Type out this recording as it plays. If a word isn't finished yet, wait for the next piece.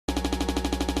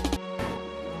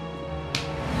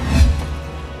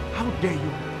dare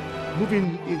you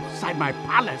moving inside my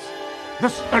palace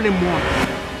this early morning,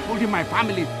 holding my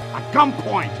family at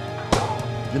gunpoint?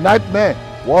 The nightmare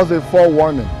was a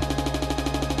forewarning.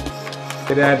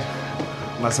 Hey Dad,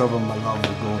 myself and my mom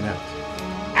were going out.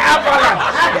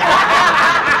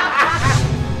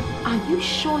 Are you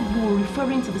sure you were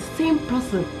referring to the same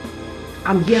person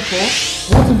I'm here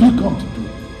for? What have you come to do?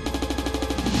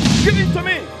 Give it to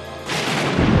me!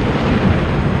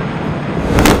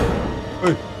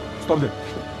 Hey, stop there.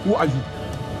 Who are you?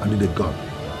 I need a gun.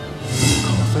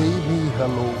 Say me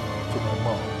hello to my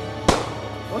mom.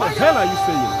 What the hell are you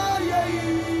saying?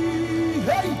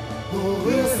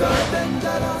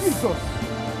 Jesus.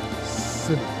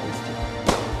 Simple question.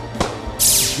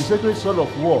 The sacred sword of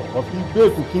war of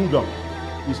Ibeku kingdom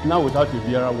is now without a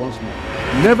bearer once more.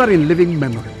 Never in living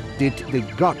memory did the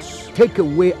gods take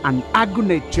away an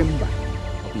agonate chamber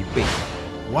of Ibe.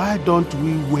 Why don't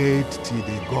we wait till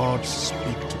the gods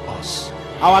speak to us?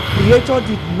 Our Creator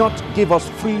did not give us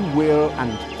free will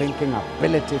and thinking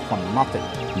ability for nothing.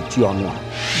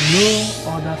 No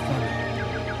other family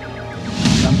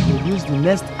can produce the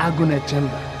next agonate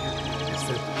chamber.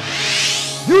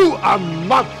 You are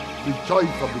not the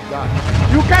choice of the gods.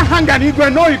 You can't hang an Igwe.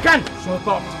 No, you can't. Shut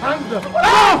up. Hang them.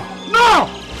 No!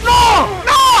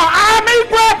 I'm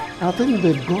Igwe! I think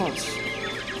the gods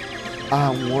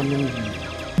are warning you.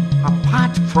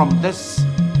 Apart from this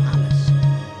palace,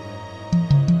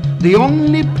 the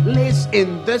only place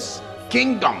in this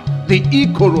kingdom the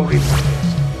Ikoro resides.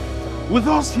 With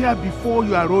us here before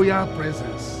your royal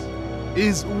presence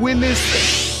is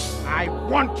Willis. I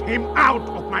want him out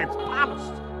of my palace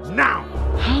now.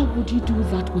 How would you do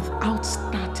that without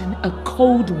starting a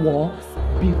cold war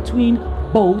between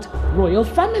both royal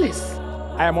families?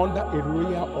 I am under a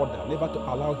royal order never to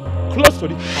allow him close to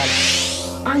the palace.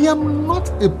 I am not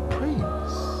a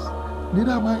prince,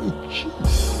 neither am I a chief.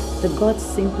 The gods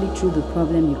simply threw the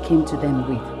problem you came to them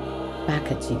with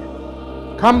back at you.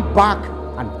 Come back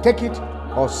and take it,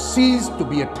 or cease to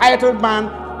be a titled man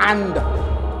and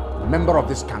a member of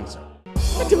this council.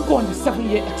 Let him go on the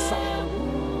 7-year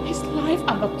exile. His life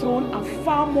and the throne are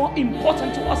far more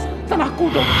important to us than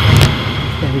Akudo.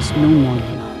 There is no more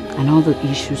you, and all the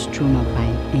issues thrown up by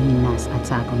Emina's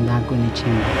attack on the Agone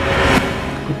chamber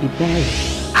could be buried.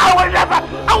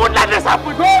 I would let this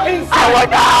happen. Go inside.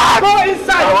 Go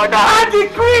inside. I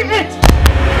decree it.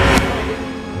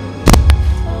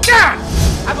 Yeah.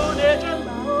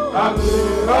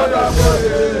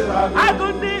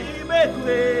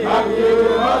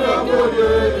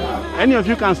 Any of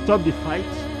you can stop the fight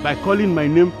by calling my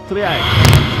name 3 eyes.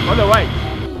 Otherwise,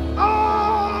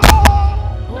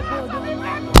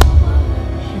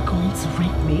 You're going to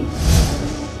rape me?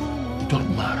 it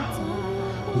don't matter.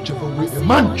 Whichever way a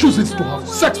man chooses to have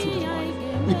sex with his wife,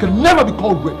 it can never be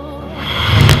called rape.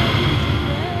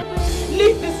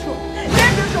 Leave this room.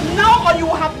 Leave this room now, or you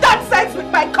will have done sex with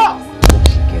my corpse. When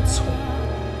she gets home,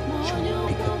 she will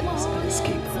pick her things and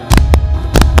escape.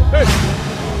 Hey,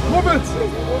 move it.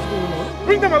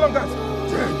 Bring them along, guys.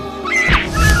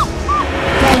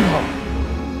 Find her.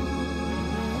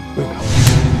 Bring her.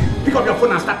 Pick up your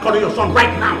phone and start calling your son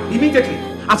right now, immediately.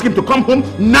 Ask him to come home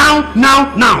now,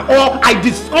 or I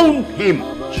disown him.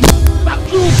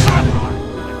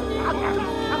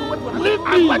 Leave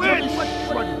me! Wait!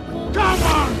 Come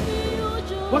on!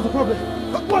 What's the problem?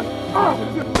 What?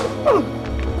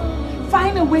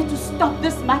 Find a way to stop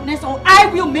this madness, or I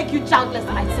will make you childless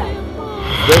myself.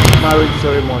 This marriage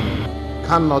ceremony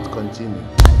cannot continue.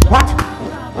 What?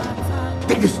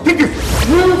 Take this.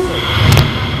 Wilson,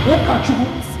 Okachu,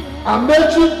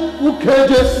 Amechi,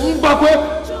 Ukeje, Mbakwe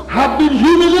have been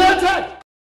humiliated.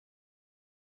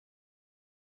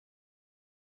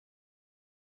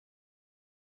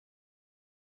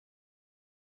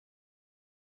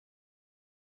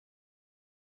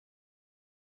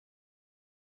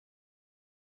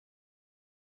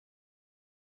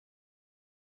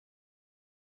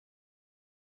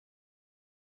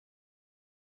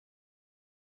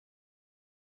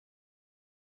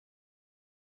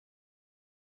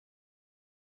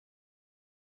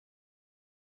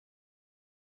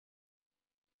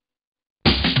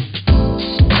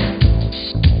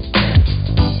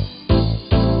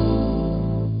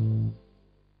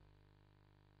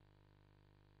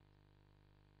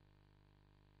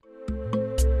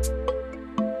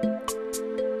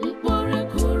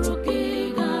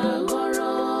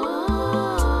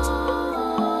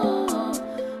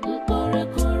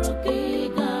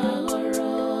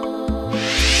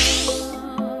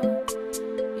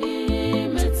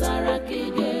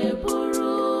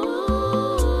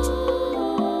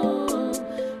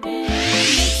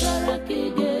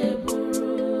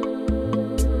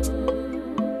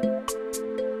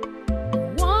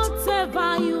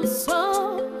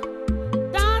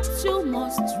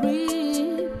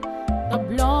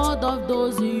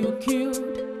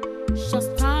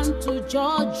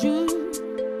 judge you.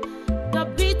 The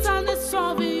bitterness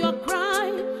of your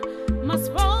crime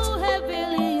must fall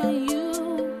heavily on you.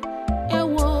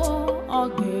 Ewo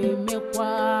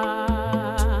ogemekwa.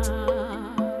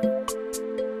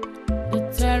 The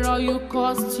terror you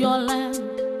caused your land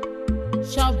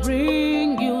shall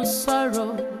bring you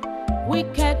sorrow.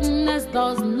 Wickedness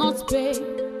does not pay.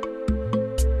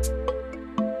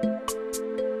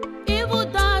 Evil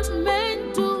that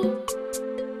men do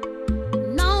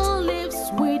now lives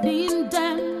within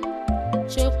them.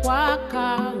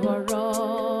 Chekwaka woro.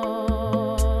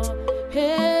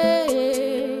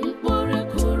 Hey, mpore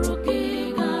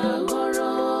kuruki ga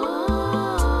woro.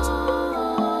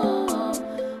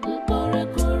 Mpore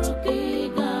kuruki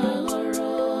ga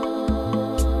woro.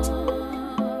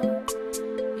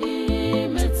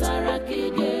 Imetara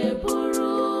kige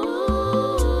buru.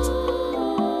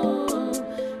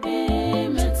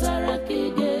 Imetara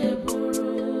kige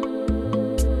buru.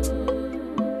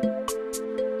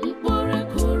 Mpore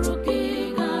kuruki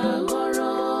ga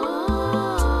woro.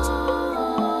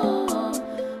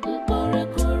 Mpore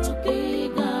kuruki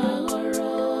ga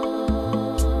woro.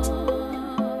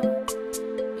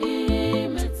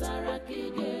 Imetara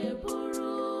kige buru.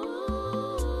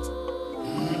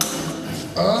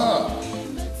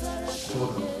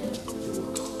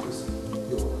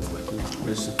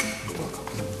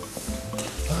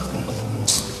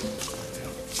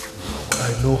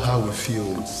 I know how it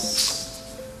feels,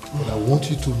 but I want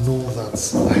you to know that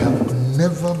I have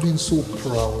never been so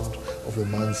proud of a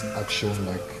man's action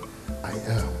like I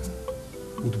am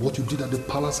with what you did at the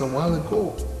palace a while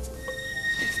ago.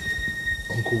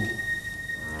 Uncle,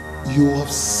 you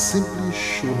have simply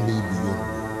shown me beyond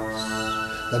words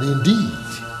that indeed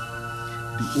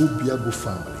the Obiago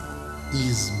family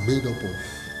is made up of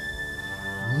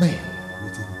men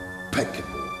with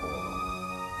impeccable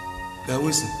honor.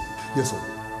 Gawisi, Yes, sir.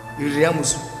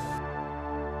 Iriamusu,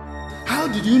 how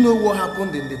did you know what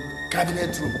happened in the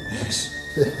cabinet room? Yes.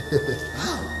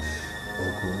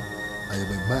 Uncle, I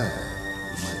am a man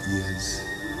with my ears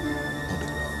on the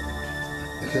ground.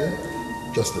 Okay?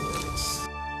 Just a minute.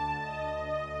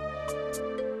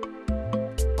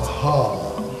 Aha!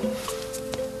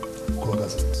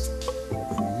 Kologazet.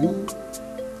 For you.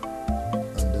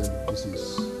 And then this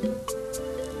is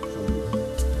for you.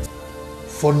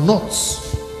 For not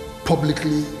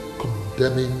publicly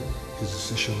condemning his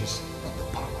decisions at the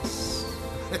palace.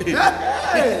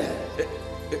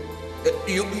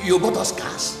 You bought us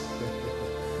cars.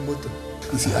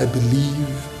 You see, I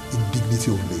believe in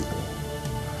dignity of labor.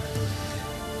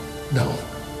 Now,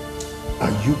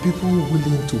 are you people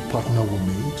willing to partner with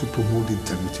me to promote the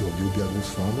integrity of the Obiago's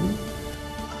family?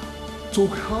 To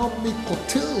help me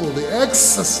curtail the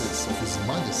excesses of His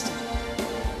Majesty?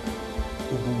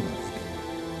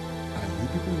 Are you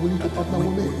people willing to partner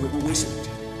with me? Wait a minute.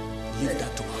 Leave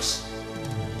that to us.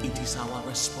 It is our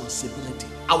responsibility,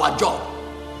 our job,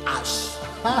 as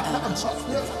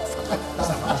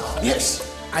yes,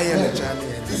 I am a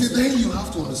champion. You see, then you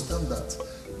have to understand that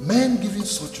men given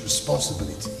such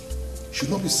responsibility should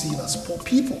not be seen as poor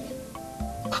people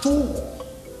at all.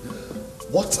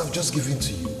 What I've just given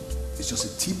to you is just a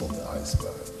tip of the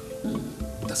iceberg.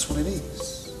 That's what it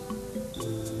is.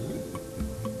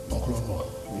 Uncle Anwar,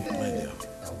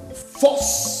 I will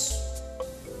force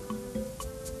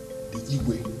the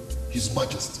Igwe, His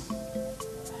Majesty,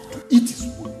 to eat his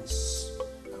words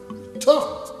and return,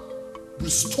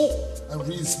 restore, and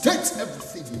reinstate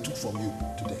everything he took from you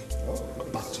today.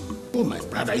 Back to you. Oh, my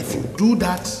brother, if you do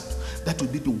that, that will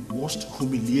be the worst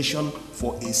humiliation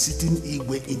for a sitting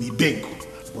Igwe in Ibengu.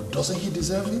 But doesn't he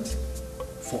deserve it?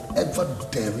 For ever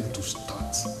daring to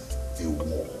start a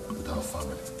war with our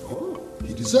family. Oh.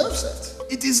 He deserves it.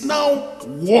 It is now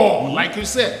war, like you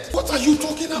said. What are you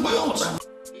talking about?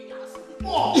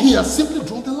 He has simply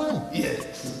drawn the line.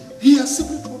 Yes. He has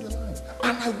simply drawn the line.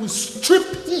 And I will strip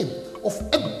him of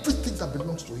everything that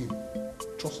belongs to him.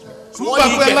 Trust me.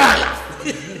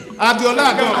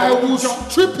 I will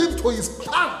strip him to his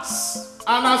pants.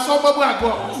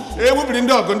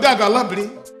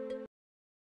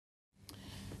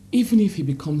 Even if he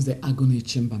becomes the agony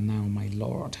chamber now, my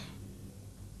lord,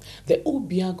 the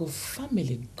Obiago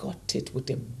family got it with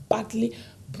a badly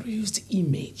bruised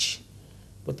image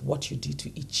with what you did to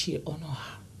Ichie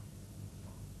Onoha.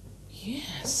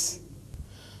 Yes.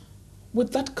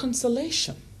 With that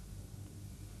consolation,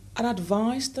 I'd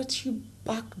advise that you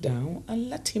back down and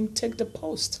let him take the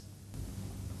post.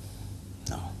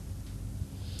 No.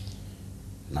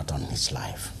 Not on his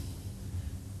life.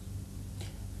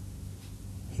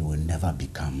 He will never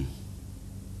become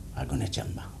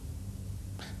Agonechemba.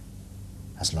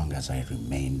 As long as I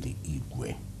remain the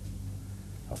Igwe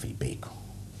of Ibeku.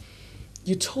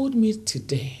 You told me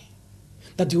today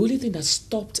that the only thing that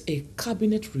stopped a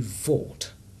cabinet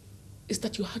revolt is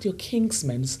that you had your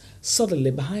kingsmen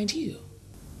suddenly behind you.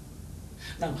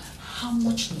 Now, how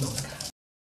much longer?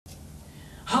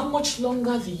 How much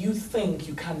longer do you think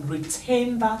you can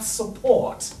retain that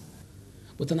support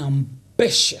with an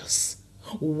ambitious,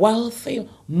 wealthy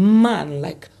man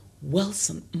like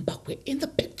Wilson Mbakwe in the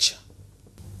picture?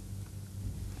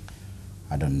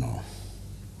 I don't know.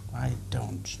 I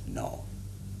don't know.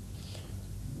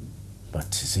 But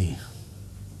you see,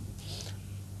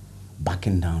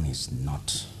 backing down is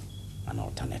not an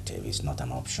alternative. It's not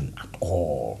an option at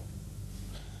all.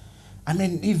 I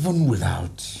mean, even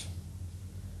without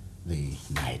the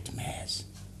nightmares,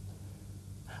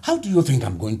 how do you think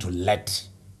I'm going to let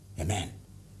a man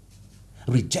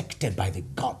rejected by the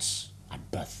gods at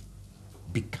birth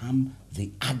become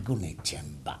the agony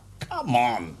chamber? Come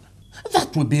on.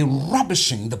 That would be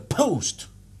rubbishing the post.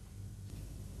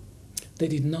 They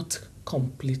did not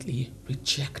completely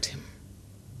reject him.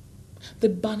 They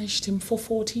banished him for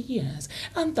 40 years,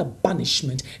 and the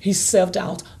banishment he served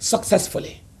out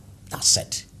successfully. That's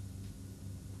it.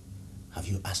 Have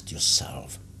you asked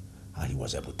yourself how he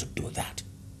was able to do that?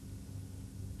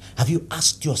 Have you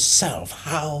asked yourself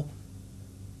how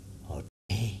a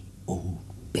day-old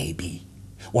baby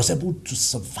was able to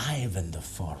survive in the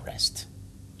forest?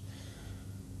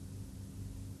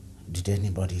 Did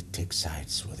anybody take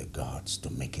sides with the gods to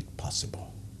make it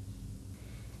possible?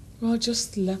 Well,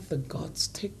 just let the gods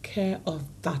take care of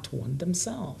that one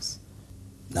themselves.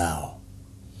 No.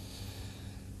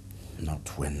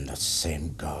 Not when the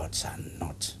same gods are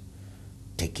not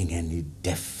taking any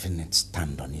definite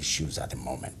stand on issues at the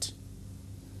moment.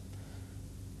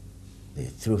 They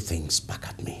threw things back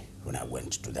at me when I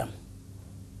went to them.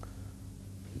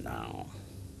 Now,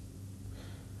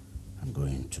 I'm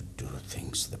going to do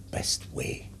things the best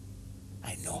way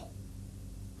I know.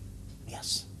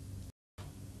 Yes.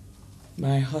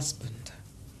 My husband,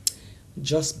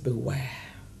 just beware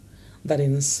that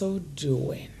in so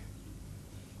doing,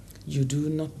 you do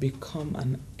not become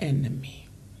an enemy,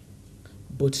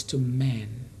 both to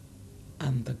men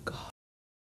and the gods.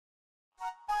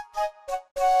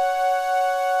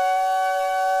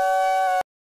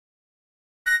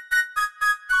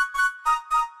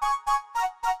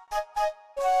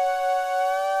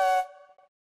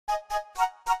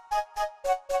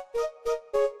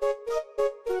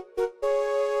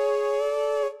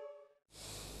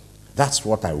 That's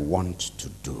what I want to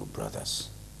do, brothers.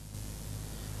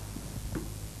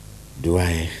 Do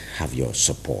I have your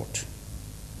support?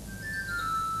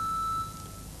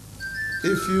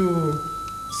 If you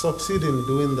succeed in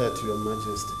doing that, Your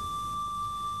Majesty,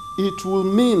 it will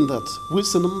mean that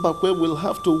Wilson Mbakwe will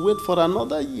have to wait for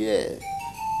another year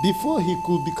before he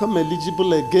could become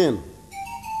eligible again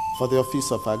for the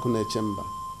office of Agune Chamber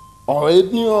or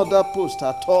any other post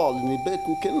at all in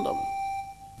Ibeku Kingdom.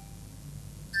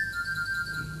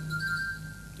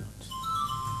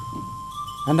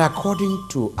 And according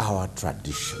to our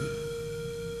tradition,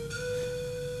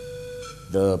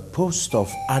 the post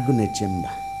of Agune Chamber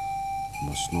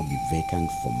must not be vacant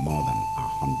for more than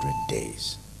 100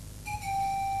 days.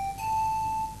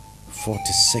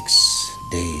 46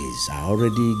 days are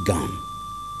already gone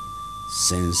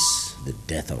since the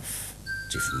death of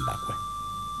Chief Mbakwe.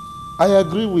 I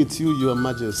agree with you, Your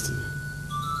Majesty.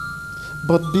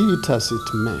 But be it as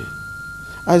it may,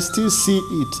 I still see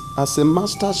it as a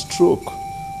master stroke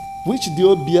which the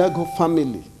Obiago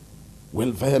family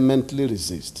will vehemently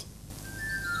resist.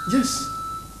 Yes,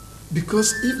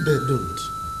 because if they don't,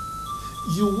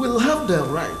 you will have the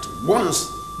right, once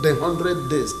the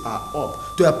 100 days are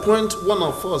up, to appoint one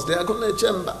of us, the Agone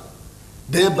Chamber,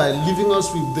 thereby leaving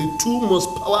us with the two most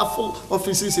powerful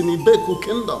offices in Ibeku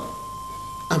Kingdom.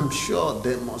 I'm sure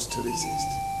they must resist.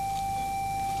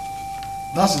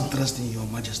 That's interesting, Your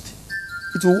Majesty.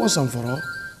 It will once and for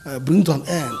all bring to an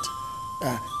end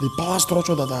the power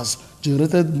structure that has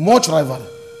generated much rivalry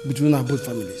between our both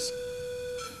families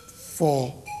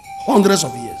for hundreds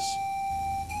of years.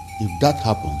 If that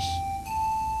happens,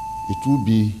 it will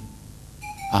be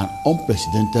an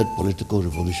unprecedented political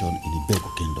revolution in the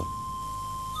Ibeku Kingdom.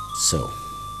 So,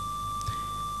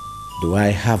 do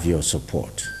I have your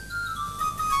support?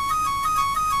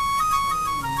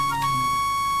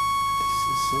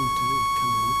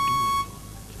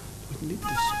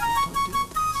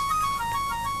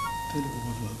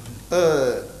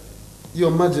 Your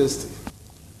Majesty,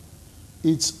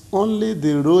 it's only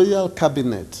the royal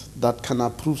cabinet that can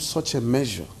approve such a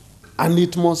measure, and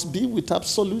it must be with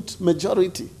absolute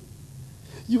majority.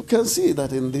 You can see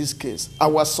that in this case,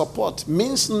 our support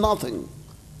means nothing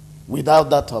without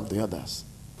that of the others.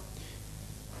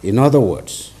 In other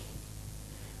words,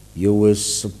 you will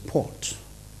support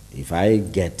if I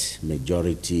get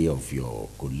majority of your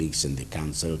colleagues in the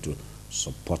council to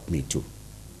support me too.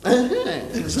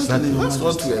 Exactly. That's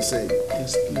what we are saying.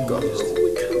 Yes, God, we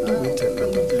can't do it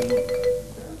alone.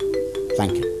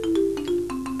 Thank you.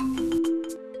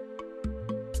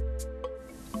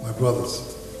 My brothers,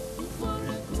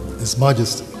 His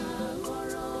Majesty,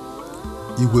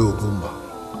 Igwe Ogumba,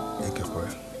 Ekekwe,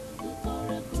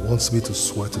 wants me to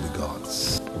swear to the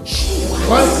gods.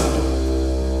 What?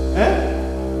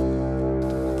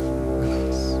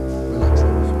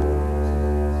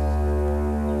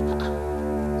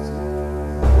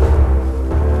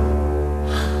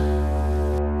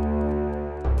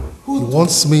 He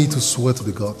wants me to swear to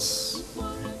the gods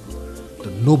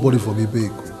that nobody from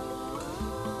Ibeku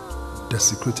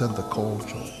desecrated the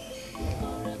culture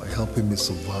by helping me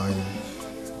survive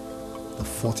the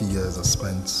 40 years I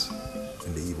spent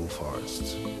in the evil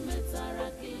forest.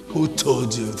 Who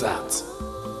told you that?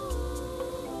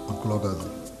 Uncle Ogazi,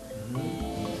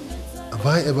 have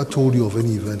I ever told you of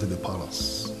any event in the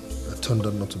palace that turned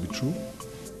out not to be true?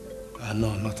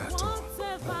 No, not at all.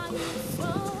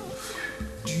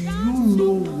 Do you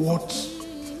know what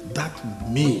that would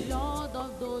mean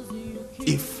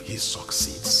if he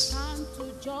succeeds?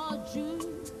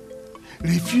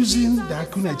 Refusing the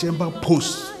Akuna Chamber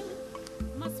post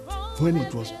when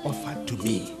it was offered to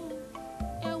me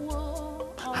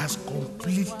has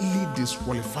completely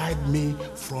disqualified me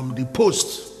from the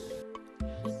post.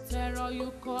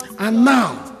 And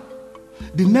now,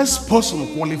 the next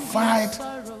person qualified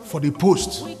for the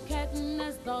post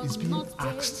is being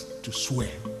asked to swear,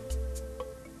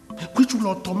 which will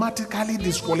automatically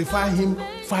disqualify him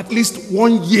for at least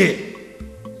 1 year.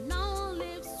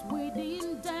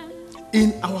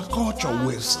 In our culture,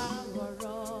 Wilson,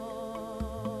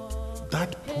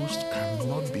 that post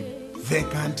cannot be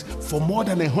vacant for more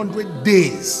than 100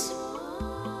 days.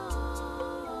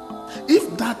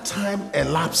 If that time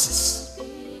elapses,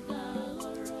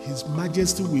 His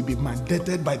Majesty will be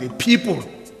mandated by the people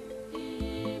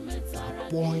to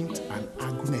appoint an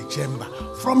Agune Chamber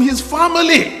from his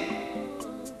family.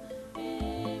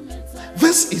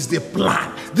 This is the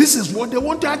plan. This is what they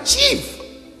want to achieve.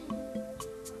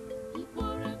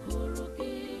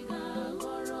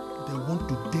 They want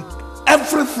to take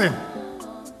everything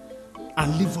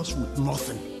and leave us with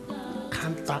nothing.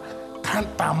 Kanta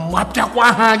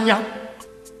mapjakwa hanya.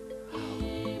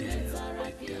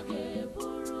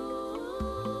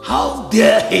 How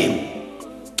dare him?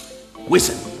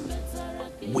 Listen,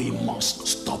 we must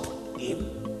stop him.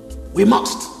 We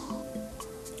must.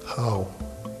 How?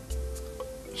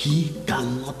 He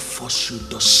cannot force you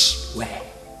to swear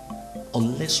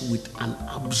unless with an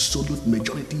absolute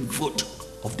majority vote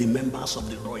of the members of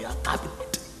the royal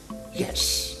cabinet.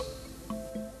 Yes.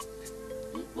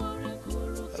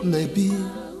 Maybe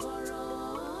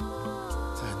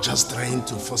they're just trying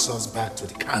to force us back to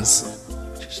the council.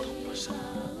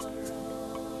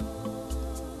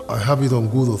 I have it on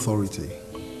good authority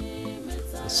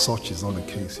that such is not the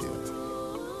case here.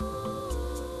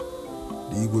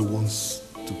 The Igwe wants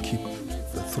to keep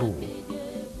the throne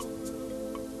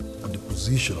and the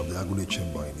position of the Agune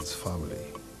Chamber in his family.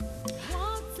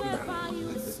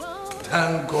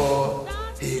 Thank God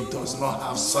he does not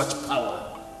have such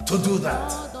power to do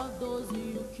that.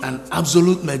 An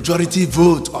absolute majority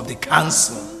vote of the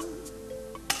council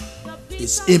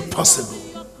is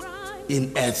impossible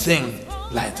in a thing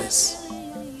like this.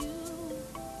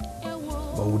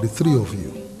 But with the three of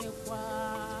you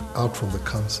out from the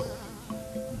council,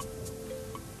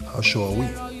 how sure are we?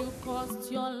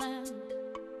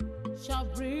 Shall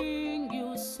bring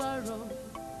you sorrow.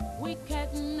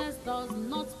 Wickedness does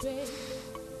not pay.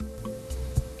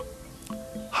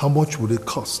 How much would it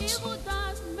cost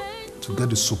to get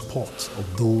the support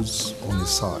of those on his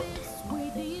side?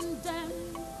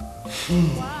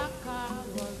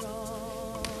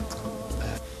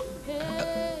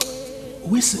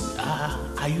 Listen,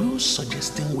 are you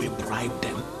suggesting we bribe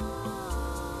them?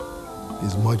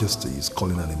 His Majesty is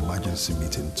calling an emergency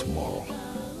meeting tomorrow.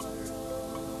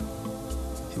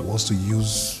 He wants to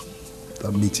use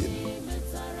that meeting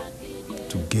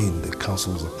to gain the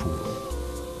council's approval.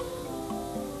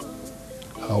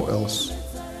 How else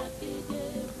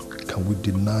can we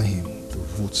deny him the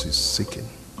votes he's seeking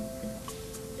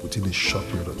within a short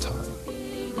period of time?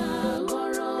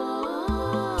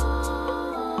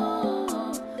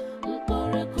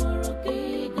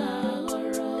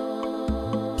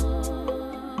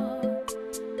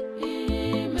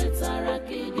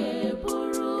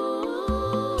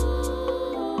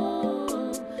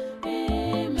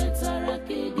 Imetara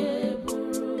kige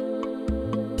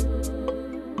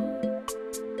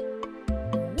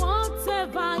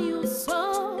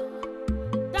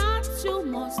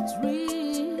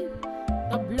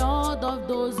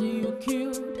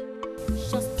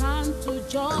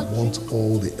want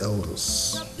all the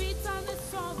elders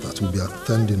that will be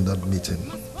attending that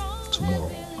meeting tomorrow,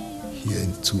 here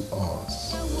in 2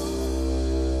 hours.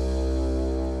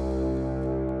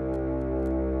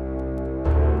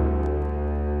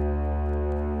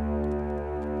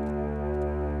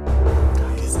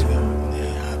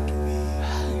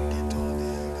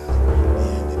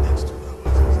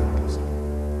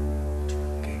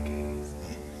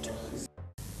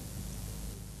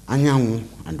 Anyanwu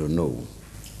and Ono.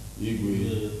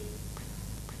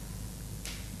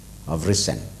 Of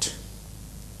recent,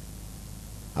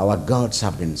 our gods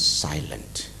have been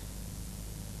silent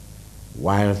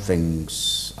while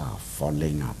things are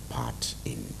falling apart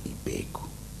in Ibegu.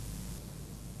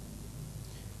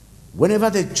 Whenever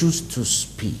they choose to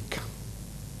speak,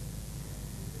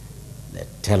 they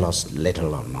tell us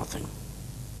little or nothing.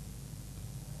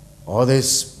 Or they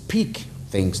speak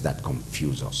things that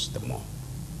confuse us the more.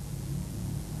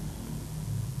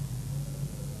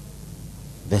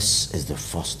 This is the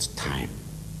first time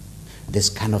this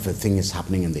kind of a thing is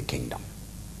happening in the kingdom.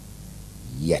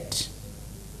 Yet,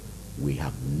 we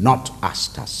have not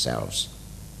asked ourselves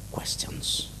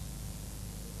questions.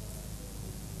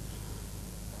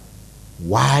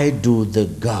 Why do the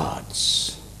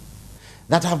gods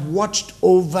that have watched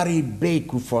over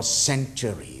Ibeku for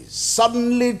centuries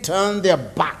suddenly turn their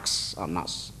backs on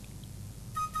us?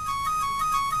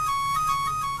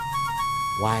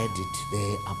 Why did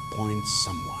they appoint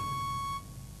someone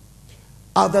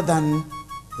other than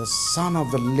the son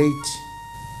of the late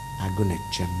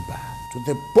Agunechemba to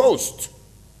the post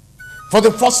for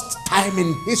the first time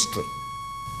in history?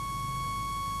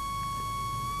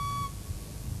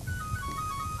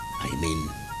 I mean,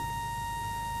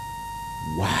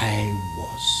 why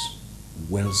was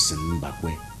Wilson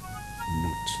Mbakwe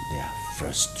not their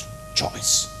first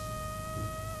choice?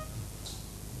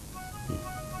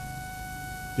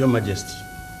 Your Majesty,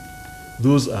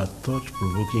 those are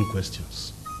thought-provoking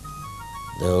questions.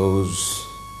 Those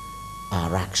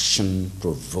are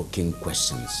action-provoking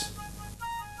questions.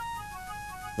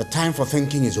 The time for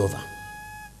thinking is over.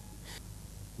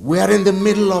 We are in the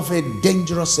middle of a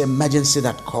dangerous emergency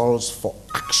that calls for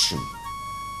action.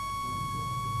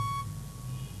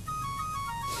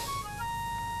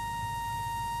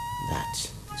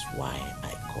 That is why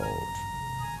I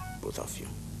called both of you.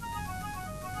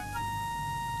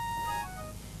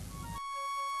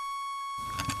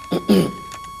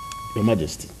 Your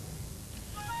Majesty,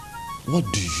 what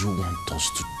do you want us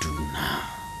to do now?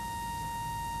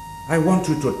 I want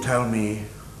you to tell me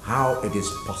how it is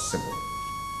possible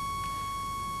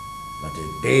that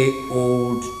a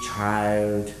day-old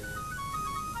child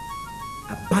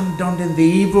abandoned in the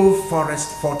evil forest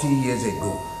 40 years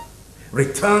ago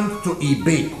returned to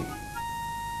Ibeku,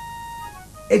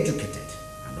 educated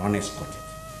and unescorted.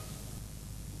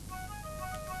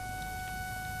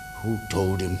 Who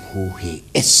told him who he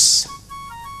is?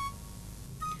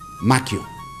 Mark you,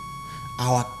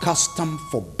 our custom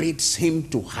forbids him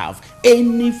to have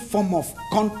any form of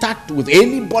contact with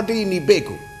anybody in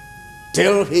Ibeku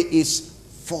till he is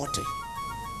 40.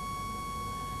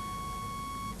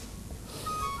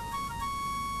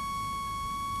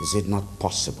 Is it not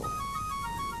possible?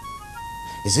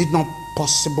 Is it not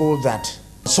possible that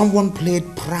someone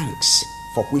played pranks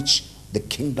for which the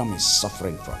kingdom is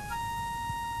suffering from?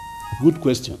 Good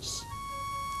questions,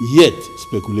 yet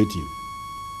speculative.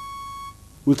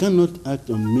 We cannot act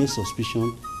on mere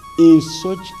suspicion in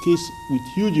such case with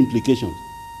huge implications,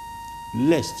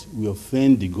 lest we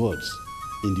offend the gods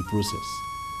in the process.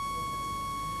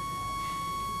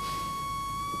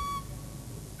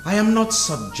 I am not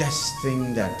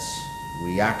suggesting that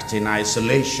we act in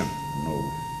isolation,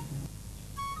 no.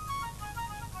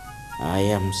 I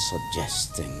am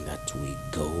suggesting that we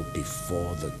go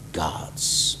before the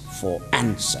gods for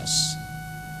answers.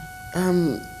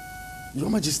 Your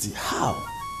Majesty, how?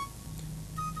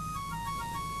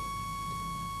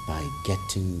 By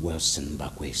getting Wilson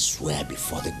Mbakwe swear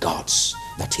before the gods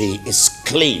that he is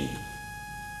clean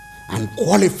and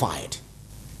qualified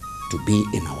to be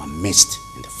in our midst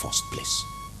in the first place.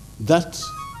 That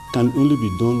can only be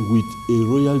done with a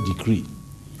royal decree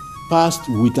passed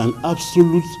with an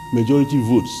absolute majority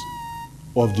votes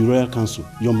of the Royal Council,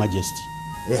 Your Majesty.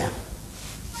 Yeah.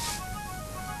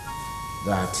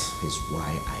 That is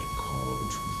why I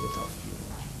called both of you.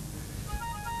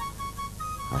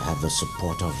 I have the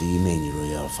support of the Imeni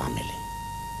royal family.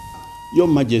 Your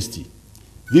Majesty,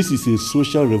 this is a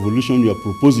social revolution you are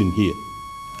proposing here.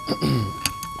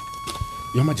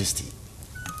 Your Majesty,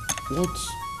 what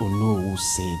Onowu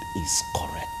said is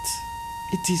correct.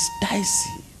 It is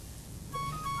dicey.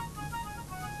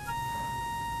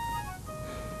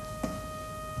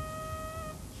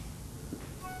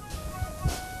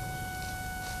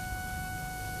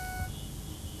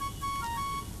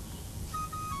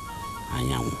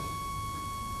 Anyanwụ.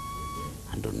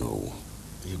 I don't know.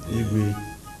 Igwe.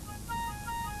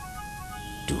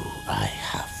 Do I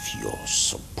have your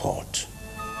support?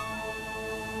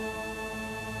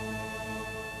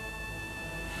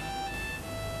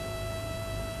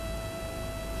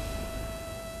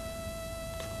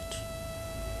 Good.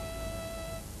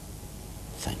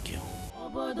 Thank you.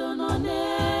 Obodo nọ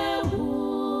n'egwu,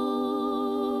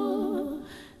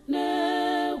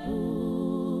 n'egwu.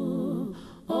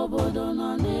 Obodo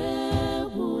nọ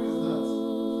n'egwu.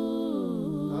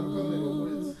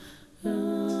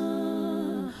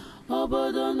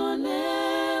 Obodo nọ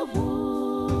n'egwu,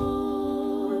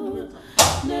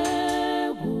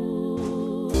 n'egwu.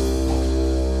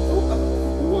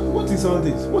 What is all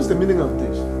this? What's the meaning of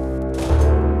this?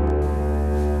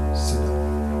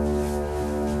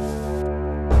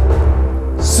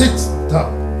 Sit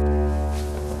down.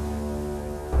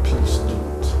 Please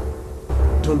don't.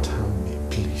 Don't harm me,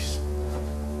 please.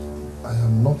 I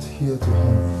am not here to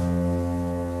harm you.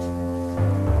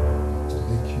 To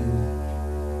make you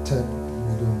 10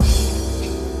 million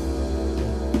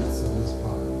service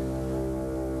power.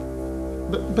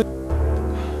 But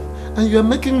and you are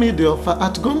making me the offer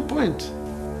at gunpoint.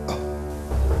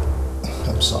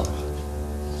 I'm sorry.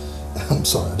 I'm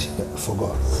sorry, I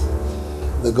forgot.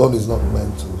 The gun is not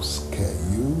meant to scare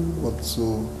you, but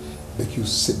to make you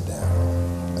sit down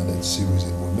and then see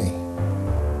reason with me.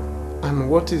 And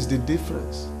what is the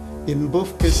difference? In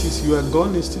both cases, your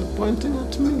gun is still pointing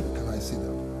at me. Can I sit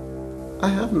down? I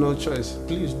have no choice.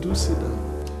 Please do sit down.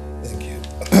 Thank you.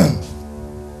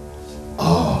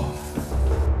 Oh.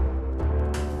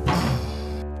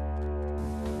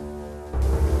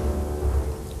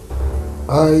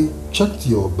 I checked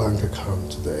your bank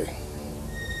account today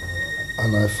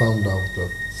and I found out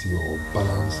that your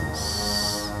balance is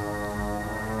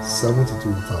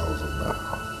 72,000 now.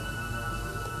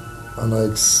 And I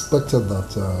expected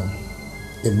that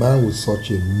a man with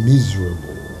such a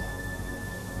miserable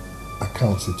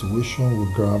account situation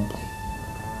would grab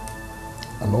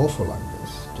an offer like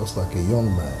this, just like a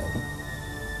young man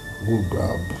would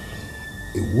grab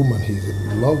a woman he's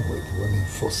in love with when he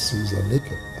first sees her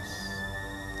nakedness.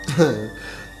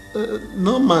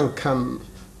 No man can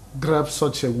grab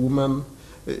such a woman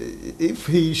if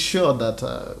he is sure that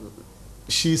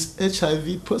she's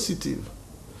HIV positive.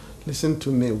 Listen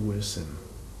to me, Wilson.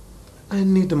 I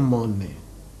need money.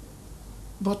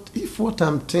 But if what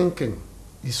I'm thinking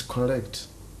is correct,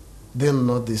 then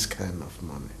not this kind of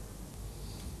money.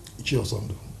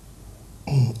 Chiosandu,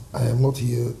 I am not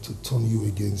here to turn you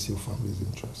against your family's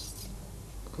interests.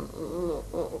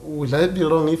 Will I be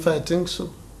wrong if I think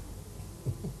so?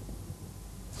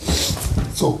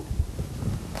 So,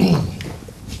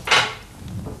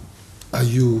 are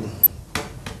you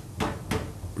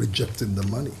rejecting the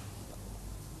money?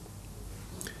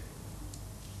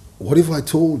 What if I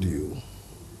told you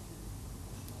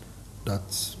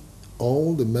that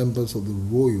all the members of the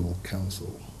Royal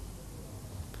Council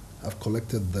have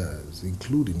collected theirs,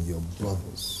 including your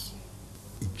brothers,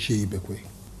 Ichie Ibekwe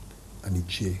and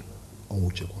Ichie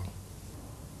Onwuchekwa?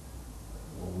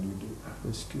 What will you do?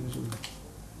 Excuse me.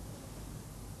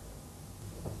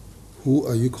 Who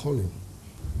are you calling?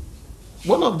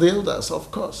 One of the elders, of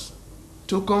course,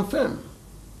 to confirm.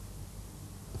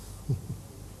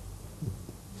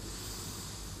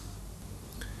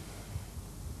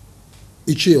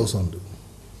 Ichie Osandu,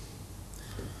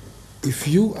 if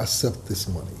you accept this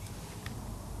money,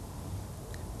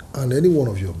 and any one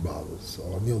of your brothers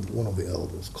or any one of the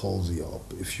elders calls you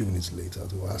up a few minutes later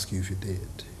to ask you if you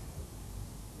did,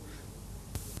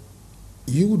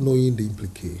 you knowing the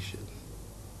implication,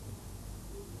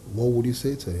 what would you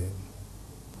say to him?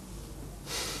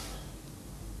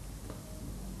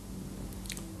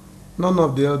 None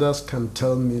of the elders can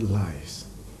tell me lies,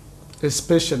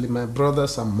 especially my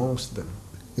brothers amongst them.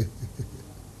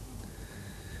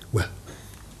 Well,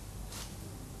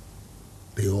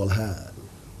 they all had.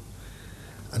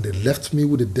 And they left me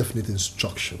with a definite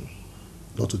instruction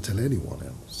not to tell anyone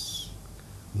else,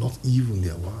 not even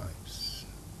their wives.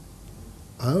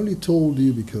 I only told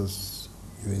you because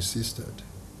you insisted.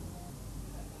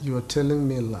 You are telling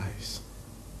me lies.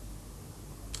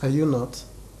 Are you not?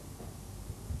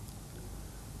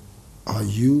 Are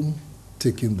you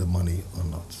taking the money or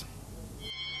not?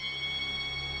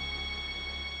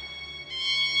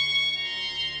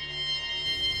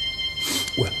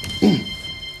 Well,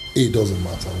 it doesn't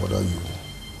matter whether you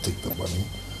take the money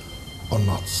or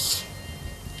not.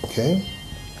 Okay?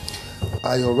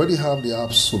 I already have the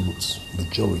absolute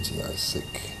majority I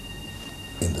seek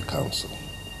in the council.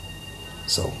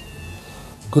 So,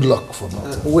 good luck for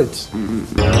now. Wait.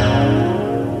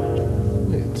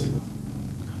 Wait.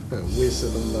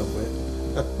 Wilson Mbakwe,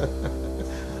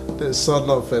 the son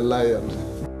of a lion.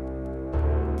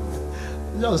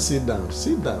 Just sit down,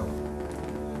 sit down.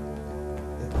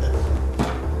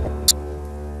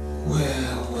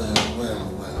 Well.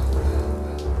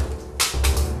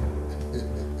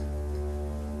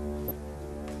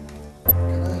 Can I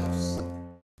have some?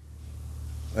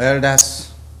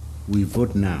 Elders, we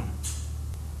vote now.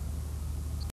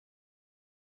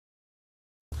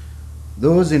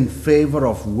 Those in favor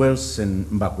of Wilson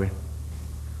Mbakwe,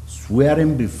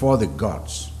 swearing before the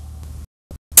gods.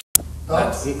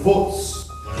 That's votes.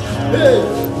 Hey!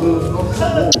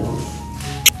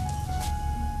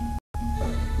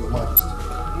 Your Majesty.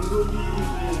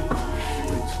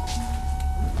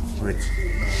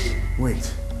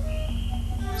 Wait.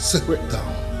 Sit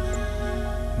down.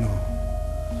 No.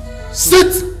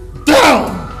 Sit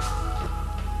down!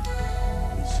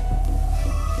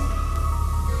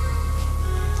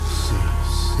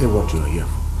 Say what you're here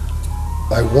for.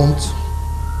 I want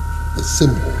the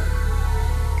symbol of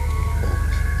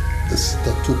the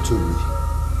statutory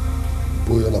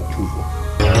royal approval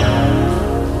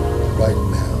right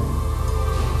now.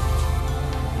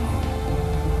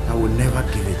 I will never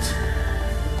give it,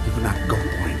 even at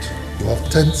gunpoint. You have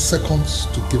 10 seconds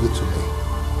to give it to me,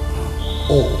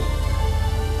 or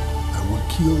I will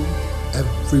kill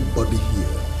everybody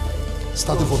here,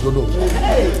 starting from your nose.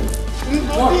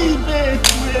 One.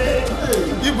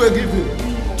 Give it.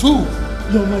 2.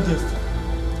 Your Majesty,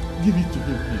 give it to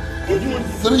him, please.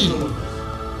 3.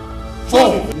 4.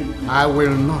 I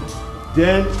will not.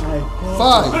 Then I call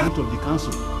 5. the vote of the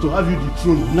council to have you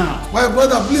dethroned now. My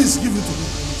brother, please give it to me.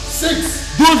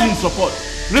 6. Those in support,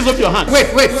 raise up your hands.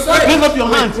 Wait. Raise up your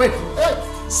hands.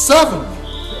 7.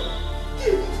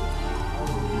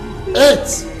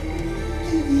 8.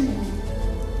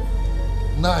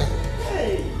 9.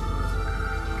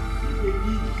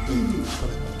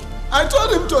 I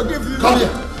told him to give you. Come here.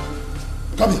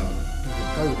 Carry it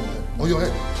on your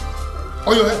head.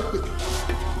 On your head. Quick.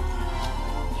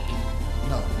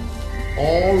 Now,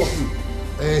 all of you.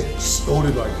 Hey, hold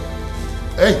it right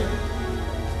there.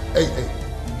 Hey.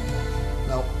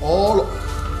 Now, all of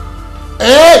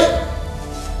Hey!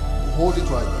 Hold it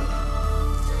right there.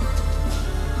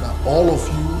 Now, all of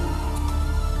you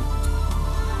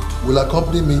will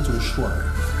accompany me to the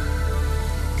shrine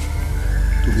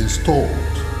to be installed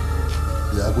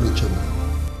in the Agony Chamber.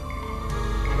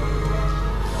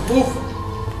 Move,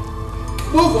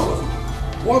 all of you.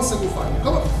 One single file.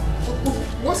 Come on. Move.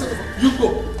 One single file. You go.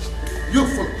 You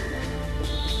follow.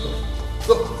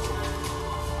 Go.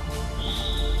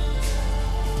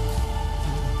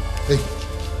 Hey,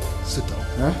 sit down.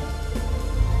 Huh?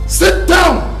 Sit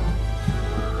down!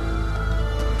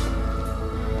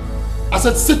 I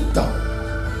said sit down.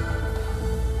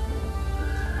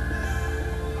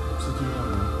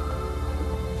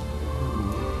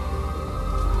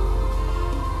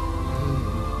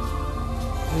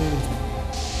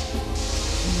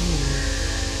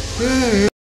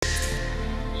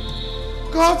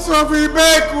 God so we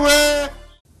make way.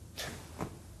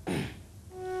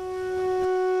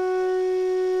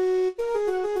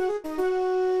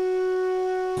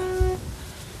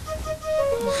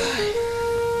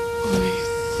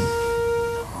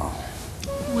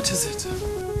 What is it?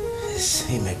 It's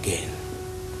him again.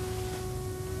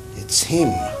 It's him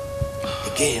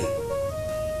again.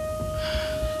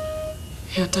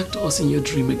 He attacked us in your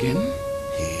dream again?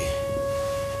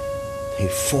 He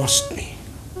forced me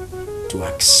to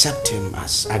accept him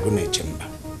as Agony Chamber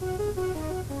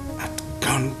at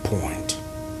gunpoint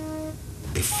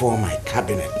before my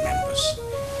cabinet members.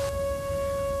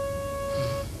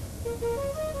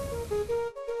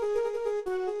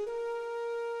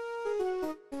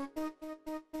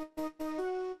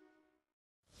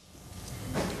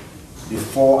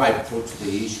 Before I put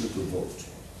the issue to vote,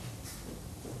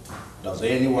 does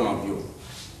any one of you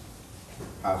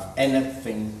have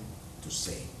anything to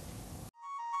say?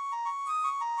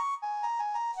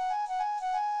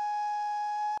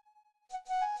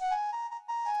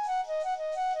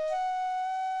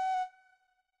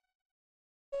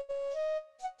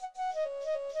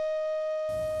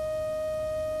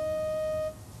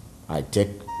 I take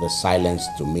the silence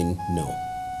to mean no.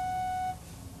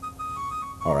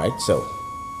 All right, so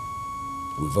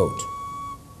we vote.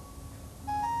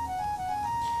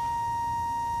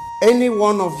 Any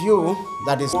one of you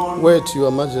that is... Wait, Your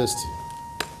Majesty.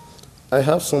 I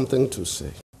have something to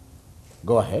say.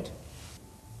 Go ahead.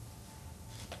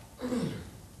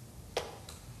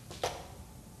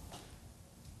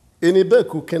 In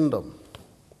Ibeku Kingdom,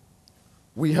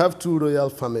 we have two royal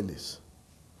families.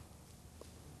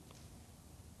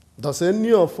 Does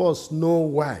any of us know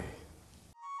why?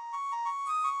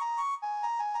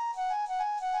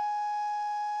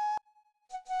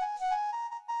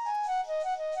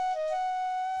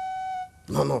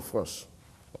 None of us.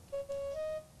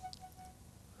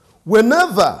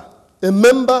 Whenever a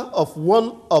member of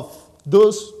one of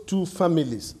those two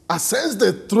families ascends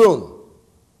the throne,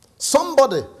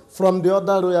 somebody from the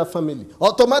other royal family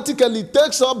automatically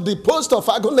takes up the post of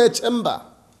Agone Chamber.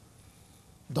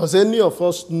 Does any of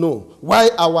us know why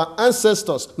our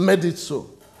ancestors made it so?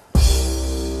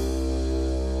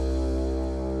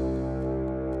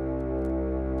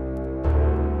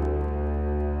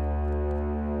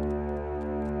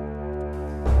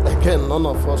 Again, none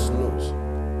of us knows.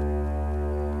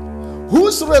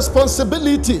 Whose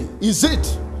responsibility is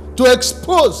it to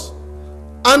expose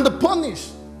and punish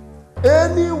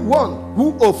anyone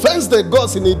who offends the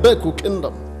gods in Ibeku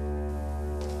kingdom?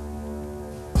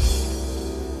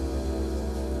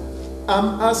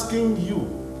 I'm asking you,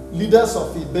 leaders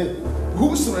of Ibeku,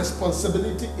 whose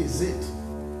responsibility is it?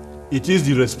 It is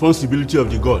the responsibility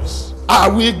of the gods. Are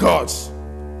we gods?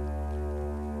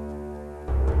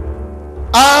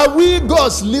 Are we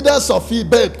gods, leaders of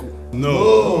Ibeku?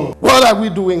 No. What are we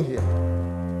doing here?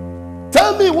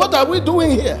 Tell me, what are we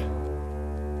doing here?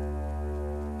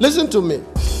 Listen to me.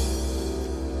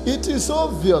 It is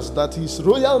obvious that His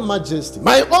Royal Majesty,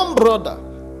 my own brother,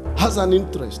 has an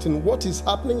interest in what is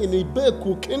happening in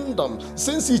Ibeku kingdom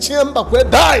since Ichie Mbakwe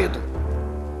died.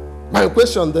 My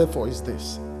question therefore is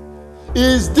this.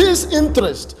 Is this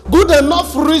interest good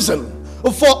enough reason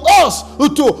for us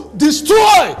to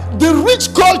destroy the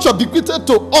rich culture bequeathed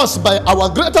to us by our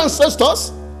great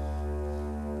ancestors?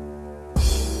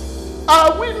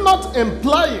 Are we not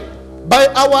implying by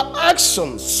our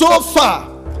actions so far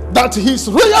that His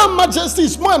Royal Majesty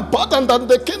is more important than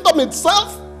the kingdom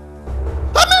itself?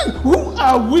 I mean, who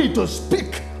are we to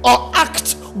speak or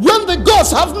act when the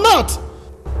gods have not?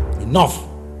 Enough.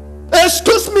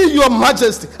 Excuse me, Your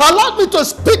Majesty. Allow me to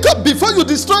speak up before you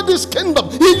destroy this kingdom.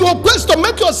 In your place to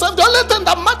make yourself the only thing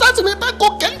that matters in the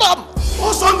Ibeku kingdom.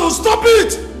 Osando, stop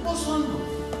it! Osando.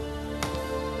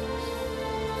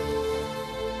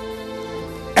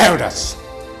 Elders,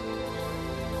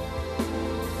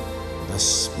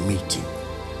 this meeting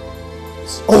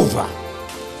is over.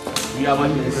 We are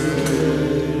one.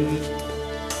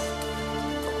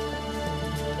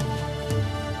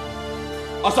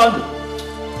 Osando.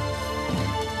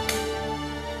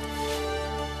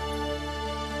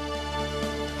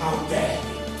 How dare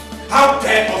he? How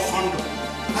dare Osando?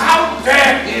 How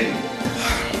dare him?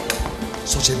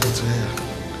 Such a betrayal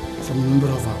from a member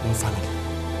of our own family.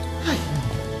 Hey,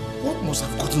 what must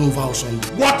have gotten over Osando?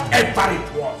 Whatever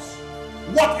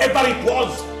it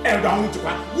was, Elder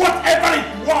Onituka, whatever it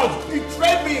was, he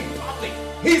betrayed me in public.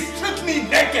 He stripped me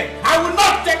naked. I will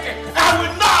not take it. I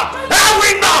will not. I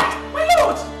will not. My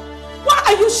lord, why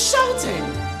are you shouting?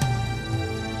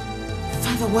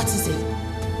 Father, what is it?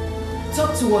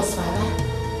 Talk to us, Father.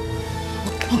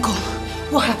 Uncle,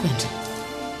 what happened?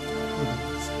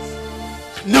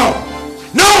 No!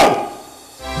 No!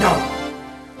 No!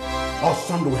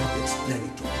 Osando will have to explain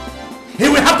it to me. He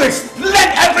will have to explain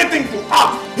everything to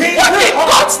us. What in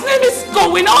God's name is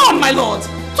going on, my lord?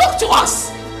 Talk to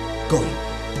us. Go in.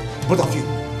 Both of you.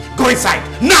 Go inside.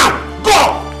 Now!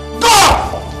 Go! Go!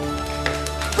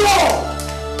 Go!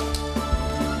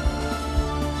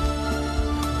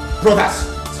 Brothers,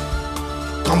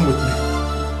 come with me.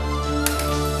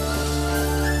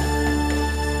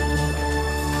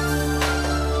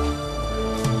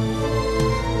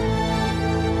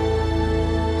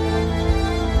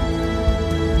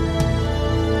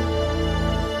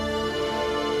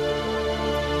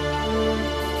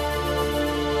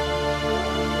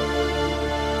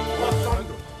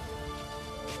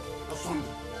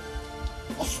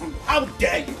 How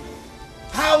dare you?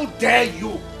 How dare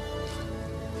you?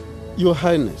 Your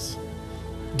Highness,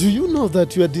 do you know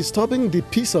that you are disturbing the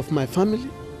peace of my family?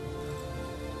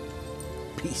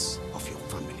 Peace of your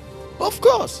family? Of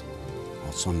course.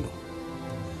 Osando,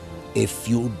 if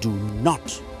you do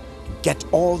not get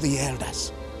all the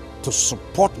elders to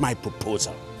support my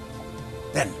proposal,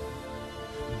 then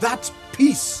that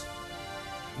peace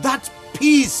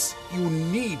you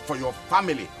need for your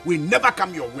family will never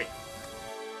come your way.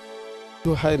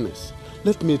 Your Highness,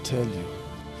 let me tell you,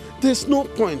 there's no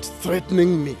point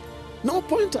threatening me. No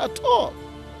point at all.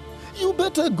 You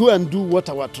better go and do what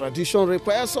our tradition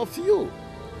requires of you.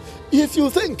 If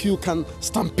you think you can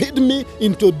stampede me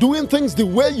into doing things the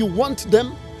way you want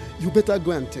them, you better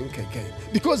go and think again.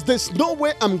 Because there's no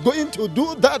way I'm going to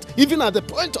do that even at the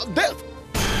point of death.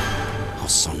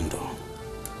 Osando,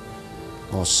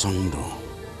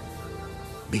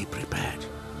 Be prepared.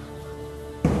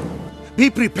 Be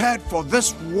prepared for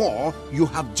this war you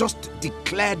have just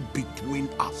declared between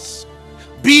us.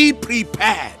 Be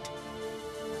prepared.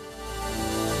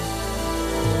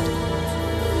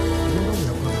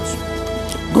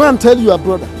 Go and tell your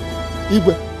brother,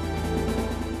 Igwe.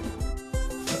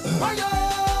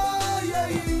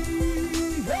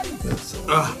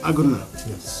 Aguna.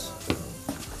 Yes.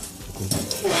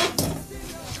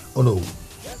 Oh no.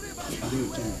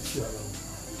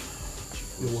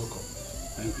 You're welcome.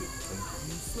 Thank you.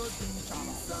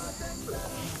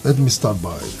 Let me start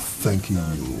by thanking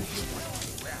you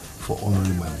for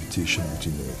honoring my invitation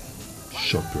within a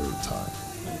short period of time.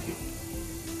 Thank you.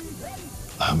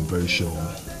 I'm very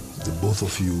sure the both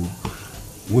of you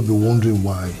will be wondering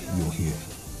why you're here.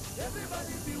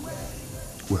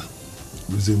 Well,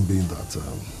 reason being that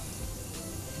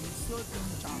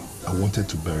I wanted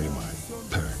to bury my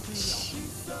parents.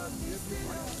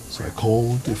 So I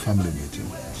called a family meeting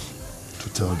to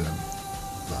tell them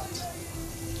that.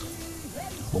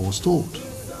 I was told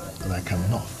that I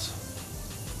cannot.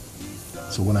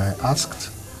 So when I asked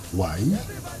why,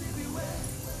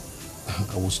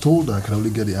 I was told that I can only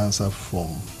get the answer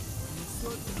from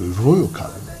the royal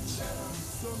cabinet.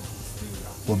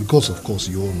 But because, of course,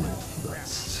 you all know that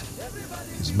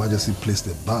His Majesty placed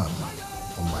a ban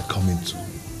on my coming to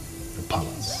the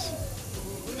palace.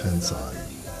 Hence, I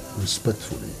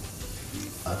respectfully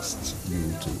asked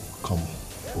you to come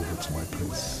over to my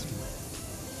place.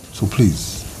 So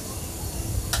please,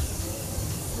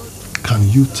 can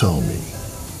you tell me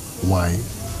why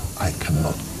I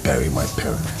cannot bury my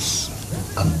parents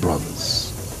and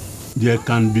brothers? There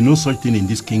can be no such thing in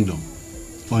this kingdom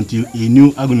until a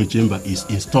new Agony chamber is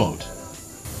installed.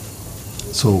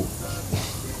 So,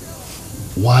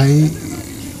 why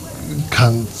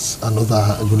can't another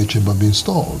Agony chamber be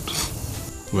installed?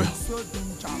 Well,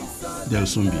 there will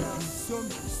soon be.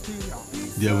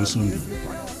 There will soon be.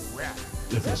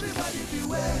 Let us go.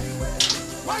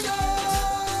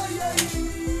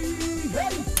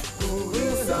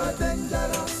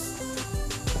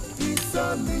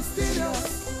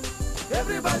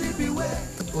 Everybody beware.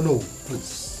 Oh no,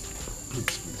 please.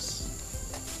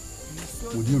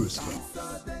 With due respect.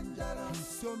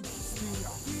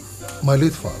 My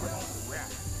late father,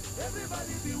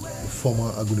 the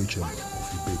former Agony chamber of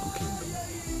Ibeko Kingdom,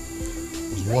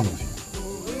 was one of you.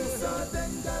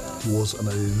 He was an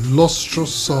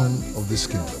illustrious son of this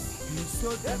kingdom,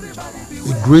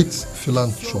 a great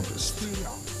philanthropist,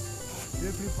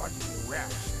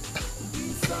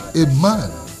 a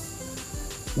man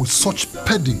with such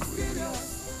pedigree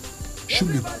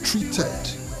should be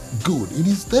treated good in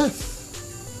his death,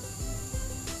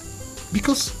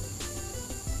 because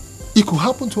it could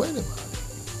happen to anybody.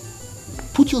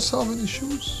 Put yourself in his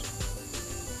shoes.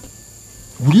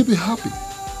 Will you be happy?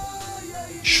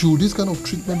 Should this kind of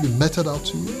treatment be meted out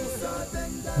to you?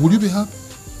 Will you be happy?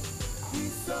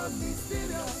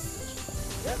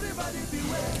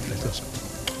 Let us go.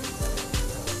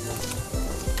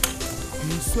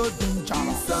 He's so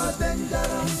dangerous.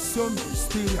 He's so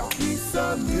mysterious. He's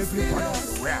so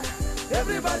mysterious.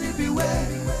 Everybody beware.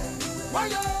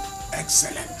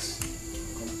 Excellent.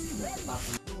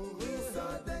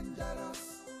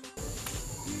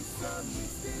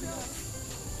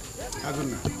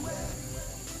 Aguna,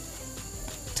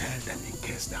 tell them in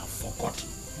case they have forgotten.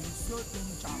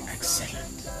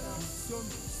 Excellent.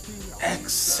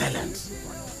 Excellent.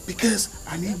 Because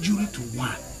an injury to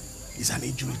one is an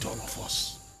injury to all of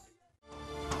us.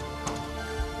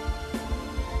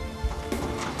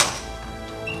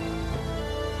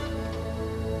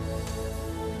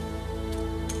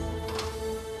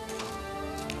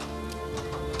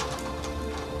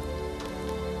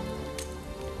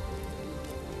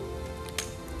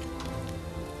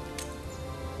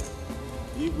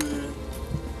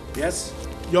 Yes?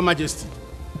 Your Majesty,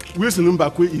 Wilson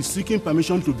Mbakwe is seeking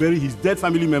permission to bury his dead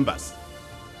family members.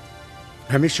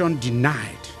 Permission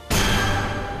denied.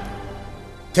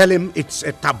 Tell him it's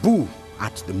a taboo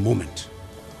at the moment.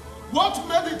 What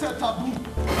made it a taboo,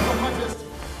 Your Majesty?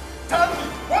 Tell me,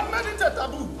 what made it a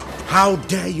taboo? How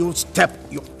dare you step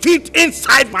your feet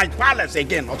inside my palace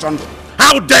again, Osondo?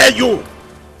 How dare you?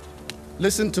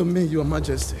 Listen to me, Your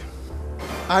Majesty.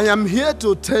 I am here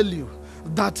to tell you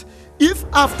that if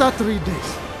after 3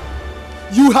 days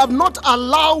you have not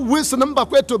allowed Wilson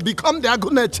Mbakwe to become the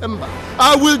Agony chamber,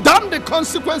 I will damn the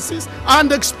consequences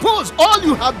and expose all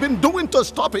you have been doing to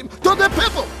stop him to the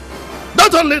people.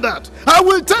 Not only that, I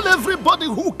will tell everybody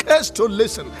who cares to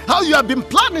listen how you have been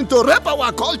planning to rape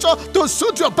our culture to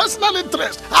suit your personal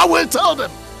interest. I will tell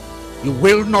them. You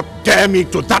will not dare me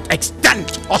to that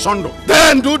extent, Osondo.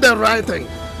 Then do the right thing.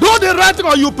 Do the right thing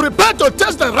or you prepare to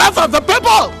test the wrath of the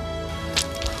people.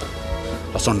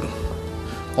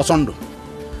 Osondo,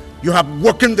 you have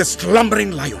woken the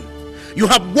slumbering lion. You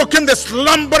have woken the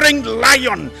slumbering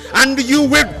lion, and you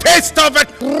will taste of it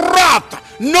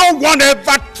wrath. No one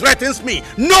ever threatens me.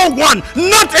 No one,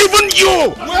 not even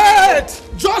you. Wait,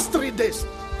 just 3 days.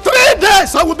 3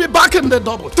 days, I will be back in the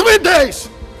double. 3 days.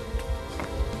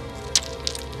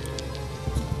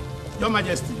 Your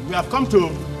Majesty, we have come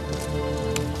to...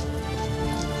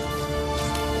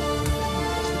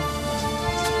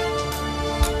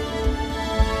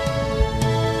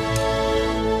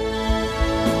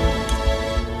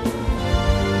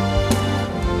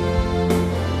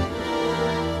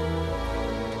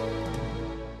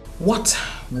 What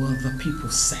will the people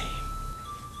say?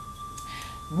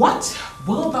 What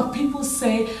will the people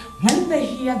say when they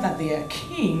hear that their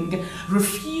king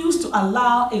refused to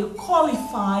allow a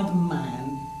qualified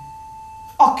man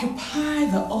occupy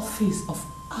the office of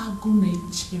Agune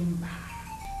Chimba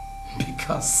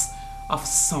because of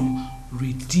some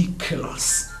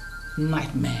ridiculous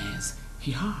nightmares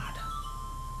he had?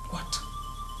 What?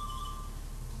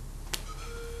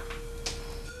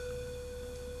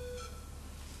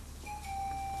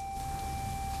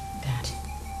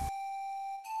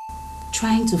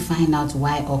 Trying to find out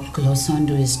why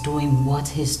Oklosondo is doing what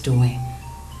he's doing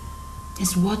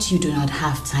is what you do not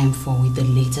have time for with the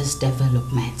latest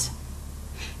development.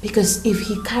 Because if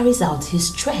he carries out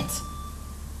his threat,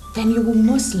 then you will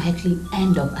most likely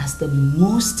end up as the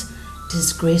most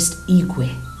disgraced Igwe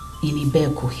in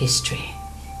Ibeku history.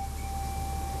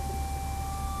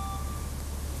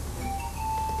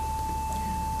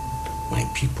 My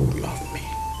people love me.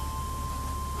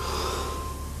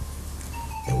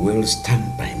 They will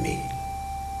stand by me.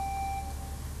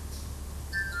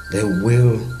 They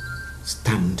will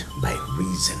stand by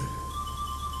reason.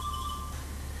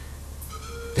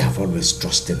 They have always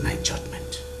trusted my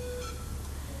judgment.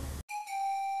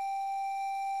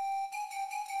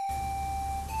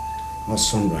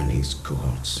 Osondo and his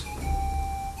cohorts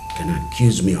can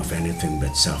accuse me of anything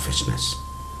but selfishness.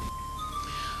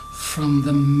 From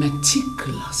the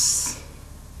meticulous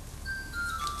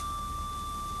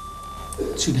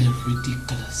to the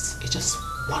ridiculous, it's just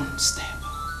one step.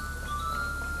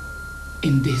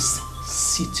 In this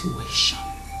situation,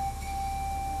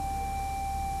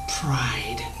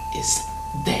 pride is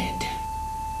dead.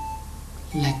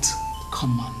 Let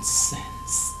common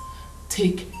sense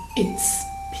take its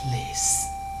place.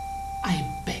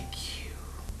 I beg you.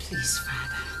 Please,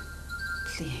 Father.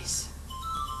 Please.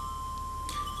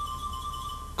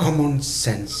 Common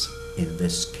sense in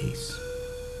this case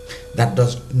that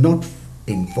does not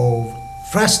involve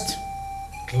first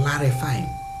clarifying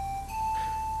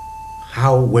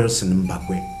how Wilson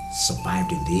Mbakwe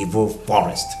survived in the evil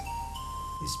forest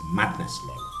is madness,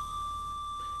 Lord.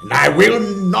 And I will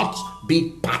not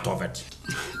be part of it.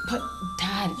 But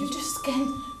Dad, you just can't...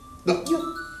 No,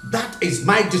 that is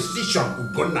my decision,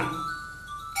 Ugonna.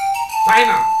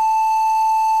 Final.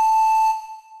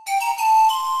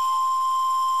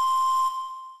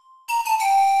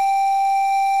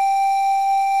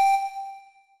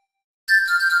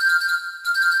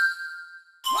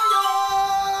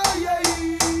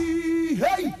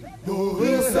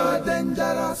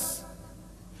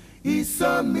 He's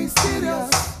so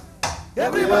mysterious.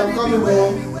 Everybody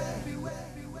beware.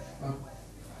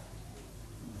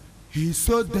 He's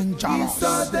so dangerous. He's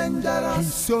so dangerous.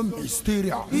 He's so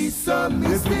mysterious. He's so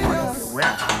mysterious.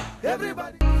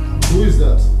 Everybody. Who is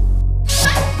that?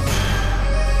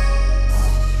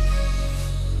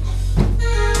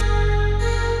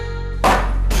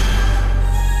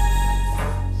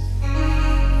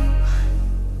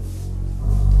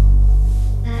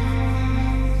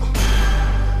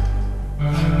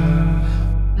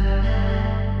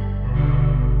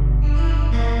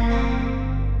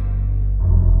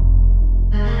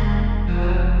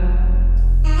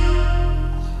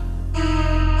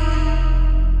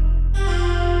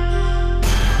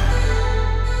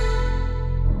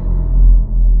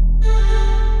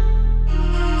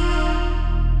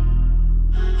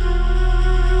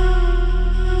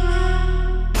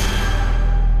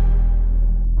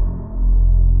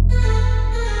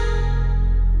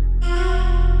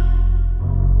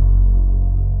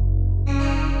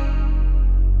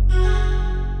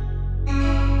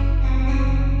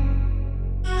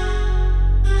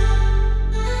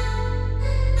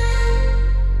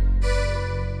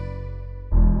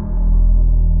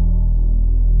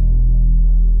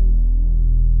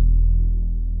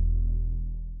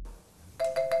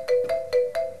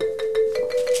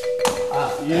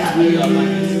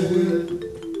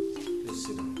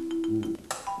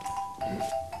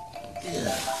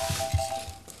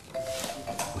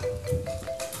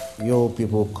 You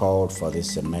people called for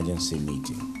this emergency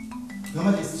meeting. Your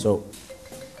Majesty. So,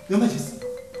 Your Majesty.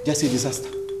 Just a disaster.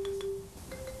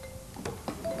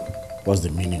 what's the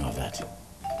meaning of that?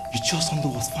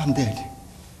 Ichiosondo was found dead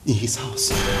in his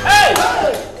house. Hey!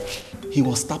 He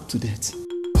was stabbed to death.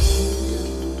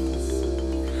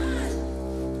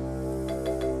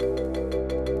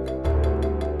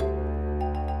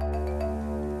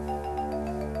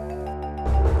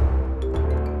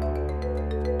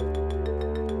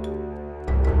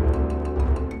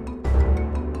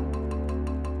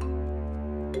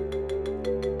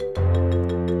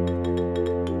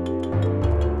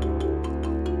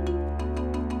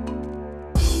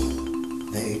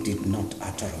 They did not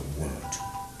utter a word.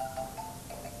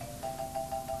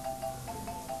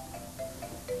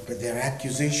 But their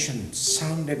accusation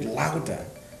sounded louder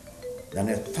than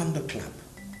a thunderclap.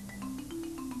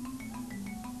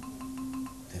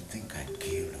 They think I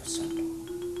killed Osondo.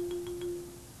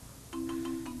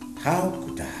 How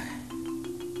could I?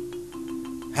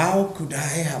 How could I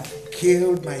have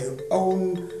killed my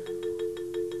own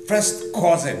first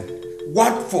cousin?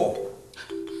 What for?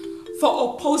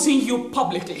 For opposing you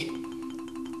publicly.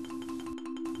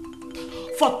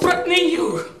 For threatening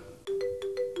you.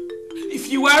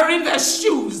 If you were in their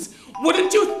shoes,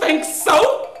 wouldn't you think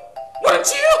so?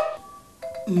 Wouldn't you?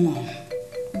 Mom,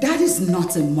 that is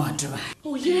not a murderer.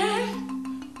 Oh yeah?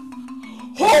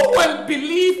 Who will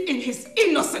believe in his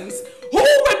innocence? Who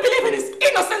will believe in his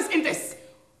innocence in this?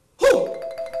 Who?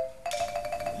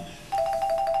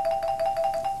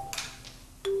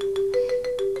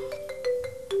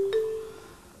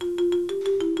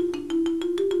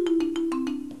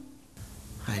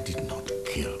 I did not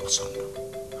kill Osondo.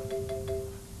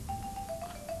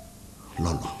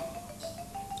 Lolo,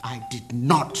 I did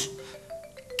not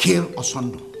kill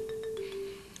Osondo.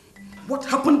 What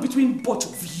happened between both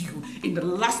of you in the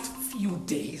last few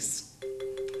days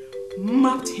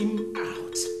marked him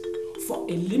out for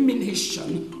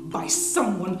elimination by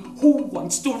someone who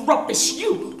wants to rubbish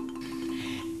you.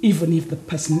 Even if the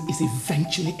person is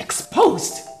eventually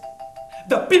exposed,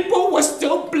 the people will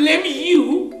still blame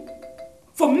you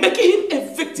for making him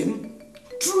a victim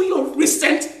through your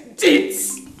recent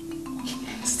deeds.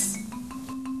 Yes.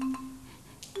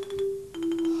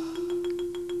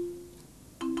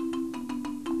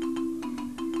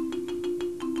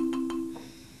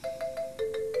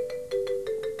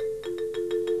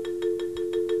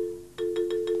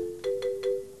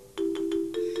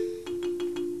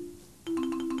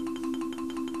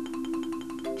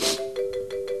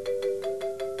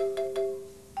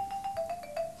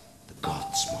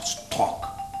 Gods must talk.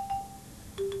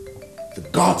 The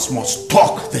gods must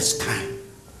talk this time.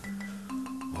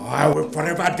 Or I will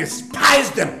forever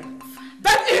despise them.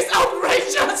 That is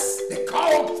outrageous! They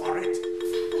called for it.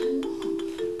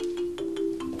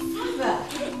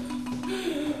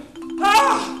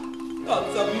 Ah!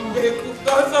 Gods of Ibeku,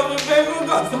 gods of Ibeku,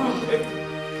 gods of Ibeku.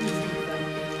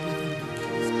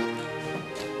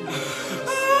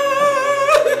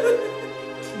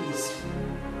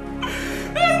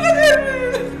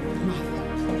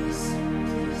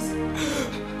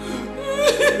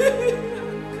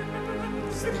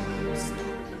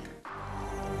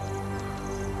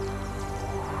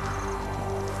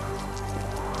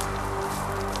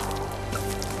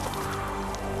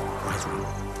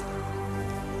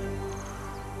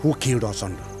 Who killed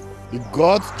Osondo? The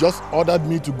gods just ordered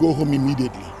me to go home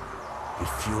immediately.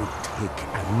 If you take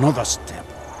another step,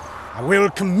 I will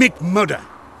commit murder.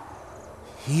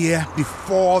 Here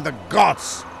before the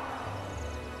gods.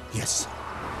 Yes.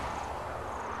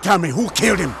 Tell me who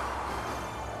killed him.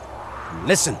 And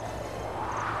listen.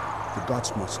 The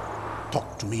gods must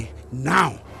talk to me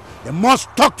now. They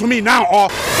must talk to me now or...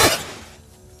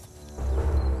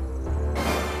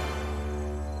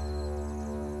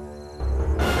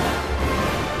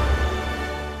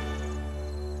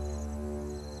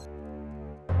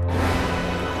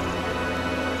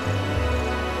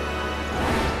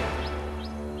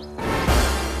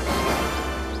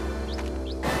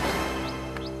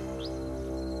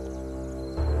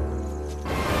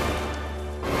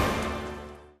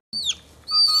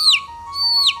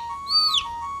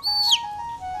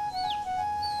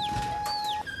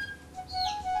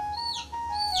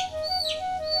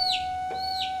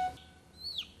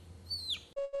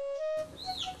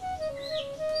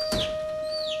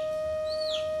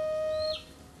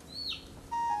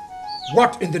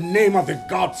 What in the name of the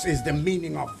gods is the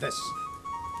meaning of this?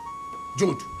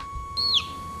 Jude.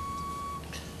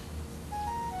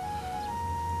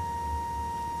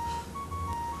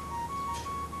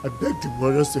 I beg the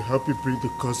warriors to help me bring the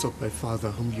corpse of my father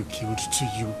whom you killed to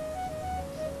you.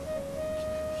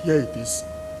 Here it is.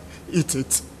 eat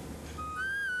it.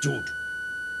 Jude,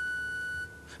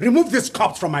 remove this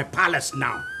corpse from my palace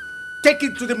now. Take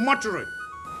it to the mortuary.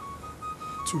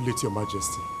 Too late, Your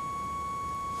Majesty.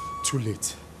 Too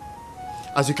late.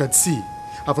 As you can see,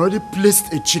 I've already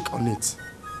placed a check on it.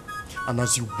 And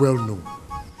as you well know,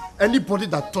 anybody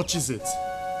that touches it,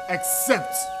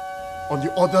 except on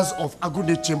the orders of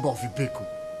Agune Chamber of Ibeku,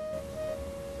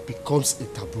 becomes a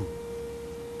taboo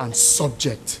and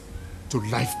subject to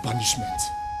life punishment.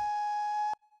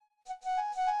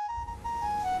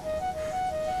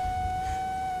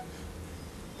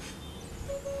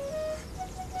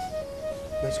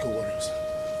 Let's go, warriors.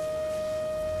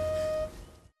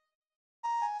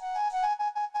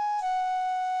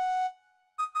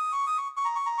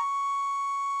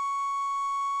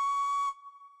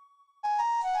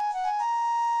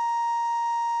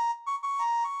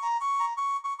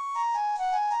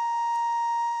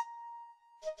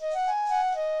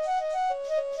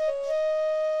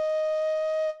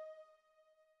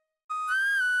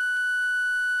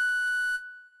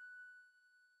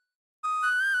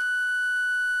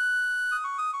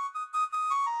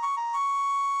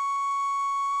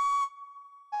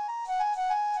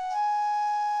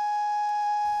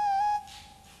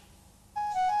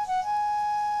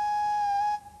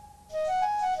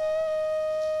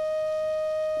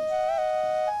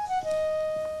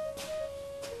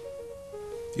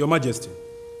 Your Majesty.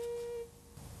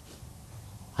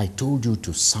 I told you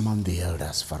to summon the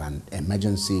elders for an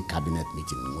emergency cabinet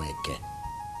meeting in Nweke.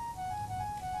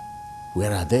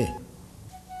 Where are they?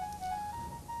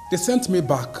 They sent me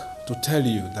back to tell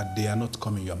you that they are not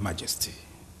coming, Your Majesty.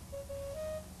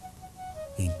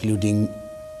 Including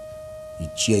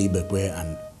Ichie Ibekwe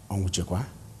and Onwuchekwa?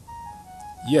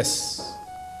 Yes,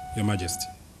 Your Majesty.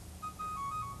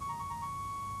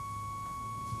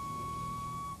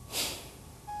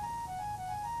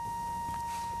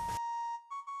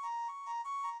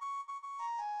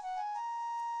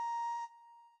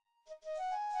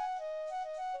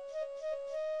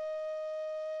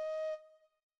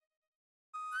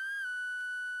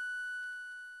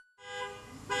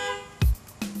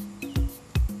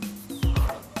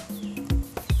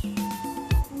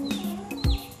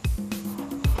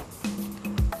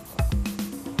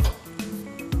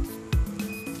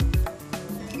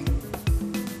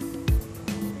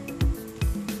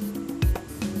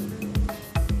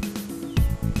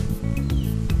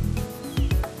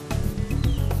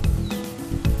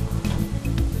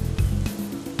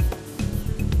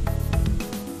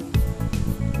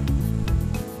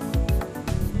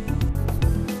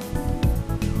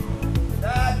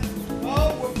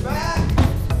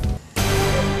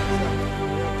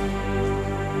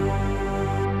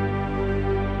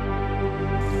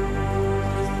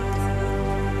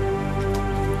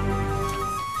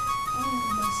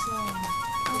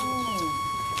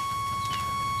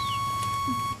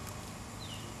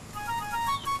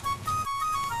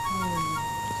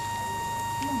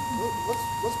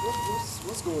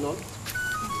 What's going on?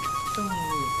 Don't worry,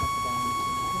 we'll talk about it.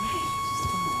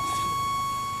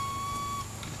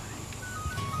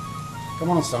 Come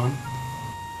on, son.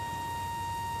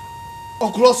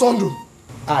 Uncle Osondu.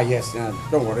 Ah, yes.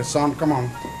 Don't worry, son. Come on.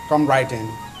 Come right in.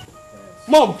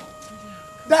 Mom!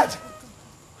 Dad!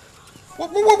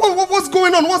 What's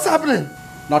going on? What's happening?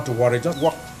 Not to worry. Just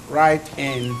walk right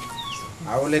in.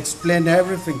 I will explain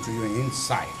everything to you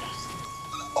inside.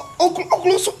 Uncle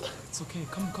Osondu. It's okay.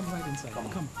 Come right inside.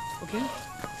 Come. Okay?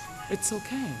 It's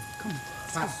okay. Come.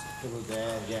 Pass through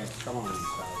there. Yes. Come on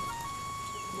inside.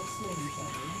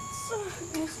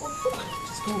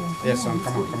 Just go on. Yes, son.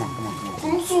 Come on.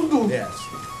 Yes.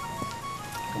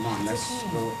 Come on. Let's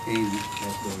go in.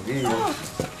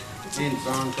 In,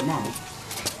 son. Come on.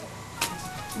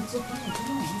 It's okay.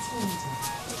 Come on. Let's go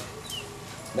inside.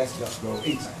 Let's just go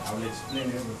inside. I will explain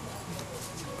everything.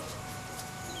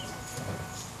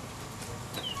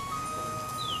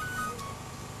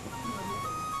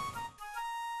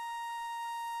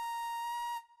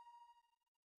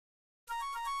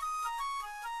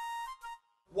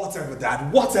 Whatever,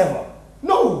 Dad, whatever.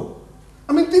 No!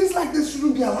 I mean, things like this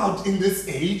shouldn't be allowed in this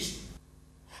age.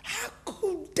 How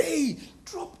could they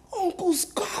drop Uncle's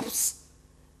corpse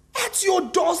at your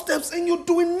doorsteps and you're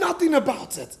doing nothing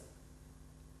about it?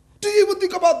 Do you even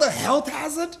think about the health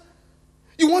hazard?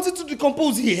 You want it to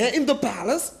decompose here in the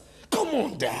palace? Come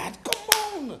on, Dad,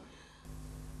 come on.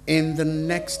 In the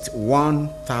next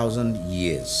 1,000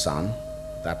 years, son,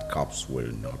 that corpse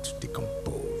will not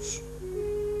decompose.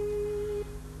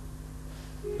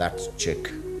 That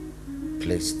check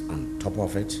placed on top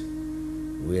of it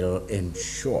will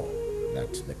ensure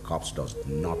that the corpse does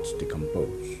not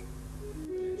decompose.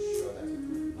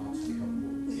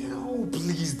 Yeah,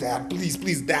 Dad.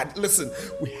 Please, Dad. Listen,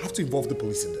 we have to involve the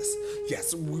police in this.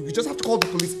 Yes, we just have to call the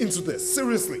police into this.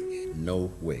 Seriously.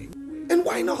 No way. And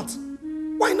why not?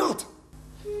 Why not?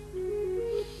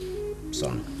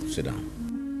 Son, sit down.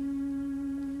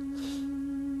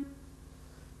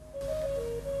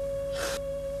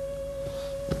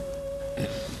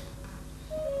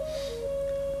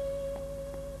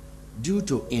 Due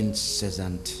to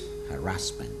incessant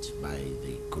harassment by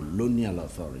the colonial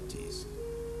authorities,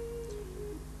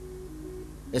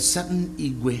 a certain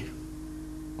Igwe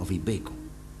of Ibeko,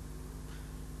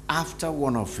 after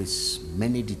one of his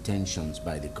many detentions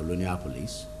by the colonial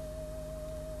police,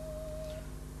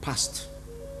 passed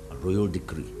a royal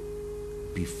decree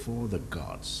before the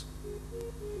gods,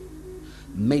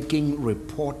 making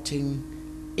reporting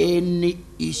any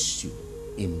issue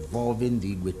involving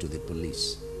the Igwe to the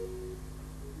police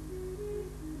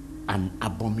an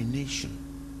abomination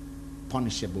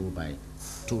punishable by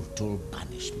total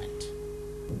banishment.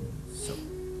 So,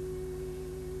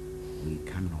 we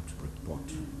cannot report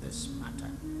this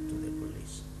matter to the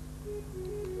police.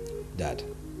 Dad.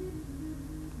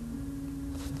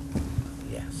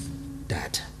 Yes.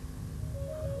 Dad,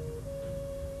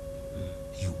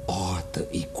 you are the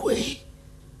Igwe,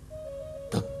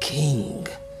 the king.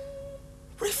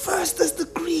 Reverse this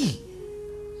decree.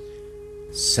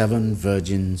 7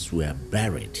 virgins were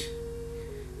buried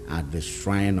at the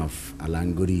shrine of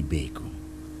Alangori Beko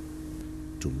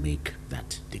to make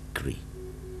that decree.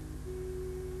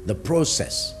 The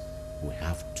process will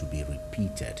have to be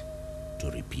repeated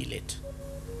to repeal it.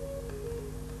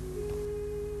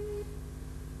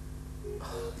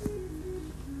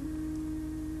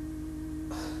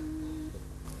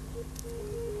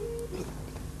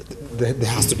 There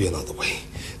has to be another way.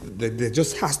 There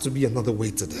just has to be another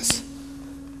way to this.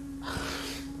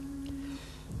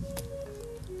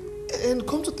 And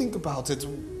come to think about it,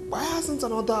 why hasn't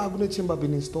another Agune chamber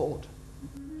been installed?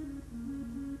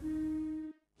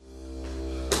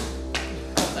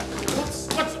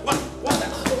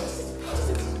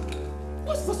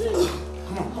 What's it?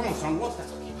 Come on, son, what's that?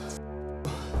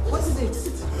 What is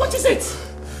it? What is it?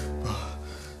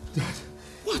 Dad.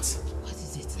 What? What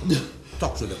is it?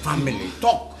 Talk to the family,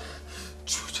 talk.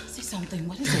 Say something,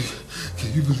 what is it?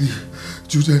 Can you believe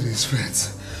Judah and his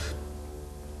friends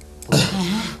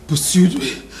pursued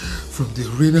me from the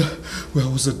arena where I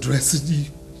was addressing the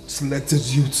selected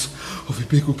youths of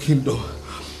Ibeko Kingdom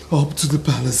up to the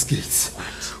palace gates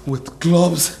with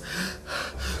clubs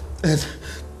and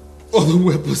other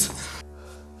weapons.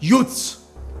 Youths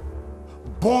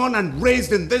born and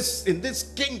raised in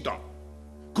this kingdom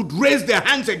could raise their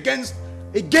hands against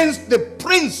the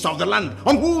prince of the land.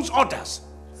 On whose orders?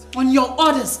 On your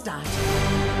orders, Dad.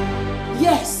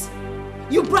 Yes,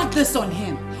 you brought this on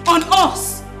him, on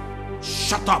us.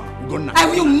 Shut up, Ugonna. I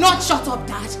will not shut up,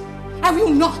 Dad. I will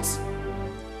not.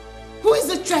 Who is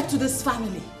the threat to this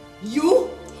family? You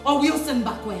or Wilson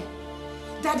Bakwe?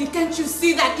 Daddy, can't you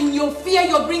see that in your fear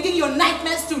you're bringing your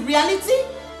nightmares to reality?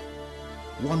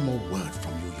 One more word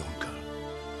from you, young girl,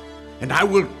 and I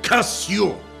will curse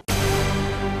you.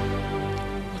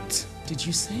 What did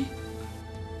you say?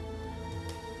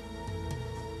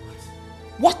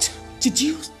 What did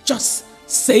you just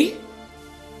say?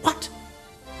 What?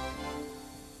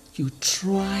 You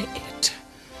try it,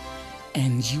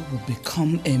 and you will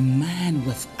become a man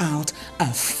without a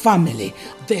family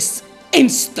this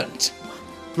instant.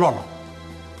 Flora,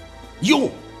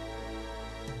 you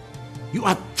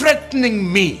are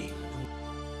threatening me.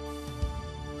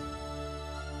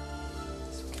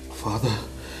 Father,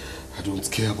 I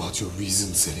don't care about your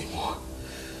reasons anymore.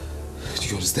 Do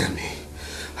you understand me?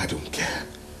 I don't care.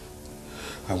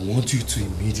 I want you to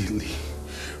immediately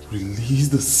release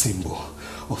the symbol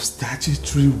of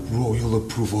statutory royal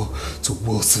approval to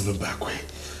Wilson Mbakwe.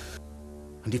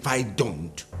 And if I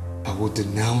don't, I will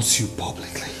denounce you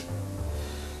publicly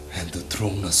and the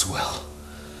throne as well.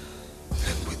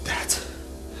 And with that,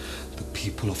 the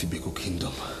people of Ibeko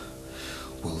Kingdom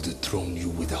will dethrone you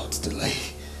without delay.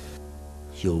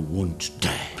 You won't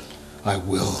die. I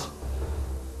will.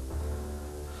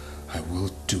 I will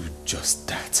do just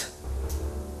that.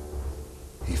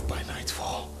 If by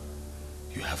nightfall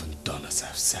you haven't done as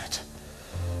I've said.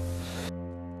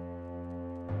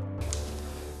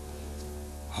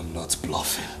 I'm not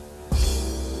bluffing.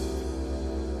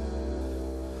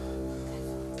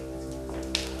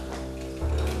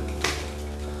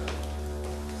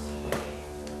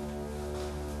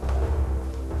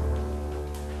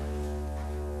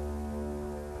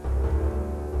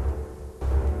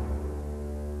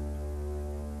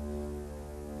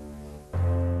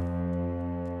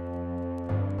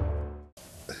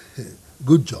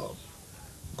 Good job.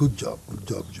 Good job,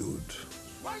 Jude.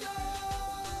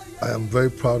 I am very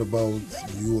proud about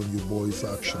you and your boys'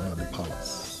 action at the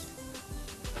palace.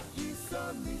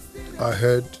 I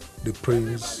heard the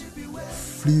prince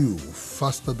flew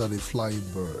faster than a flying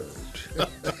bird.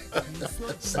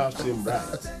 Serves him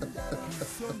right.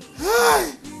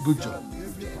 Good job.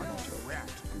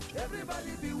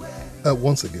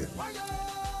 Once again,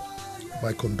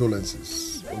 my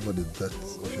condolences over the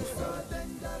death of your father.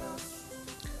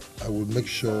 I will make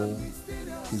sure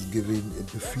he's given a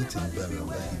befitting burial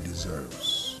that he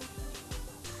deserves.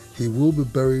 He will be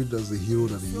buried as the hero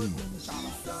that he is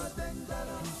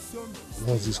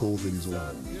once this whole thing is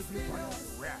over.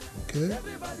 Okay?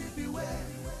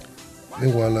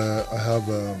 Meanwhile, I have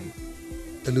a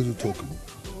little token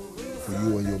for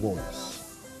you and your boys.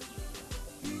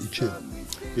 Iche.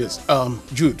 Yes,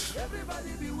 Jude.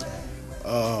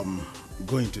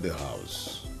 Go into the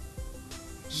house.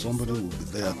 Somebody will be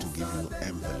there to give you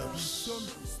envelopes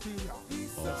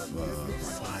of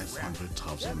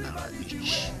 500,000 naira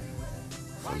each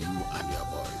for you and your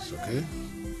boys, okay?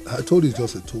 I told you it's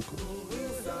just a token,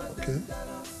 okay?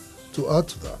 To add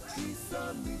to that,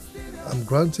 I'm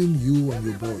granting you and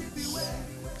your boys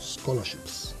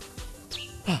scholarships.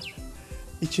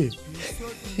 Iche,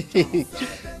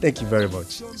 thank you very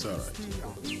much. It's all right.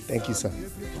 Thank you, sir.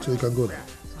 So you can go now.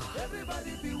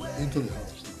 Into the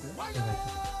house.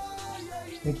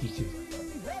 Thank you, Chief.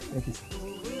 Thank you, sir.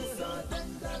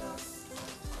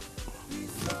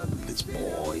 These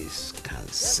boys can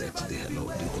set the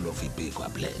whole of Ibeko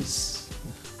ablaze.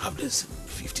 Have this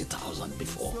 50,000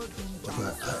 before. But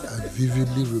I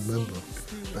vividly remember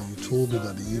that you told me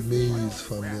that the Ime's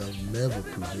family have never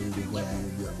prevailed over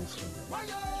the Obiago's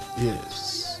family.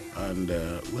 Yes, and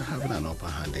we're having an upper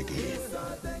hand again.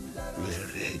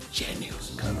 We're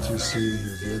genius. Can't you see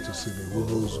he's here to see me? Who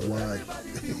knows why?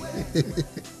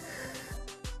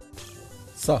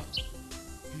 Sir,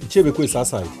 Ichebeko is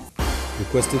outside,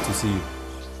 requesting to see you.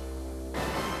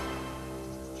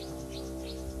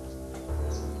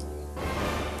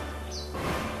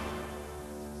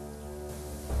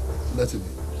 Let him be.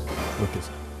 Okay,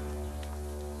 sir.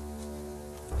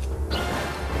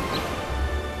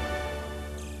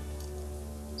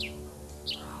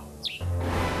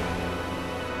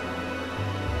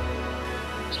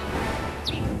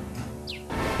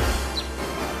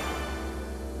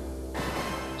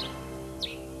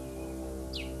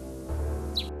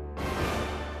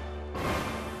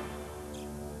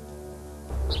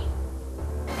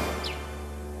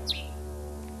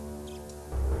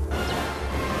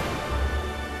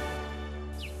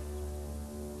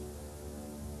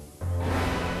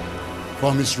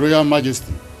 From His Royal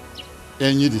Majesty,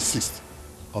 Enyi VI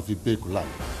of Ibeko land.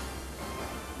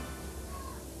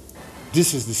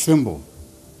 This is the symbol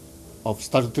of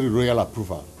statutory royal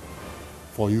approval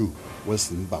for you,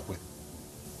 Wesley Mbakwe.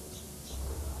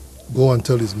 Go and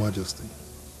tell His Majesty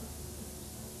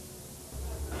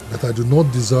that I do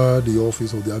not desire the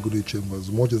office of the Agode Chamber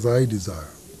as much as I desire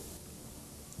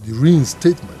the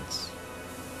reinstatement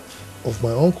of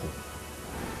my uncle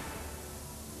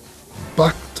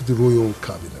back to the royal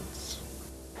cabinet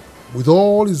with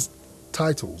all his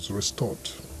titles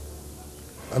restored.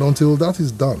 And until that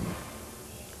is done,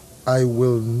 I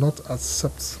will not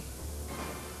accept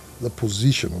the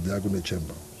position of the Agone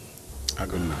Chamber.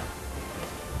 Agona,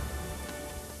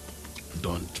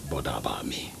 don't bother about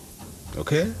me,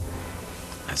 okay?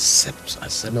 Accept.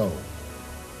 No.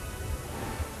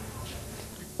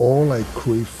 All I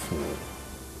crave for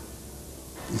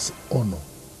is honor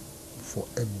for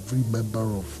every member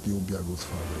of the Obiago's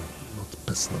family, not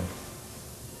personal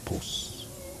posts.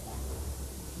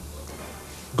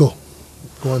 Go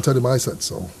and tell him I said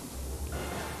so.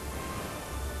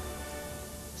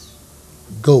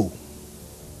 Go.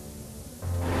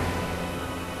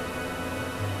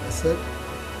 I said,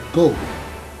 go.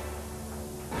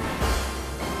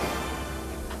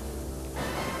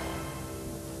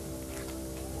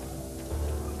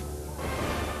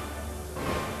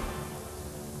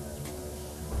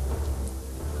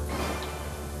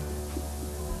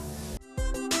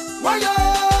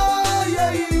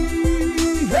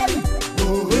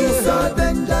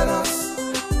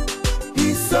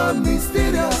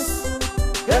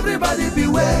 Everybody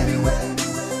beware.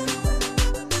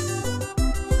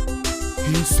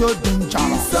 He's so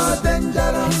dangerous.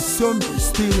 He's so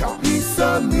mysterious. He's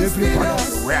so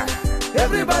mysterious.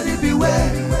 Everybody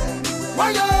beware.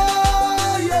 Why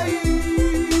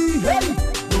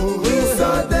he's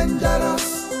so dangerous.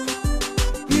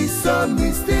 He's so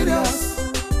mysterious.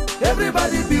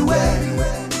 Everybody beware.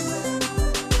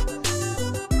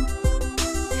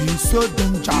 He's so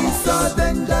dangerous. He's so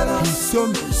dangerous. He's so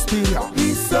mysterious.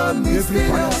 He's so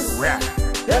mysterious.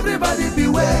 Everybody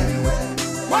beware.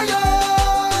 Why hey.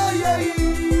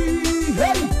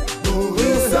 Oh,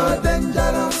 he's so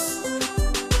dangerous.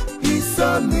 He's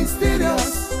so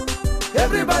mysterious.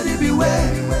 Everybody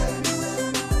beware.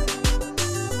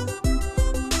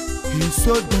 He's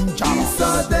so dangerous. He's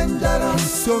so dangerous.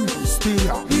 He's so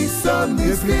mysterious. He's so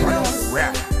mysterious.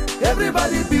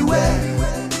 Everybody beware.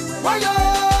 Why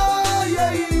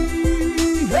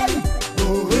hey.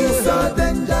 Oh, he's so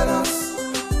dangerous.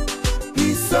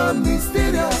 He's so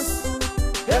mysterious.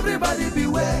 Everybody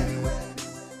beware.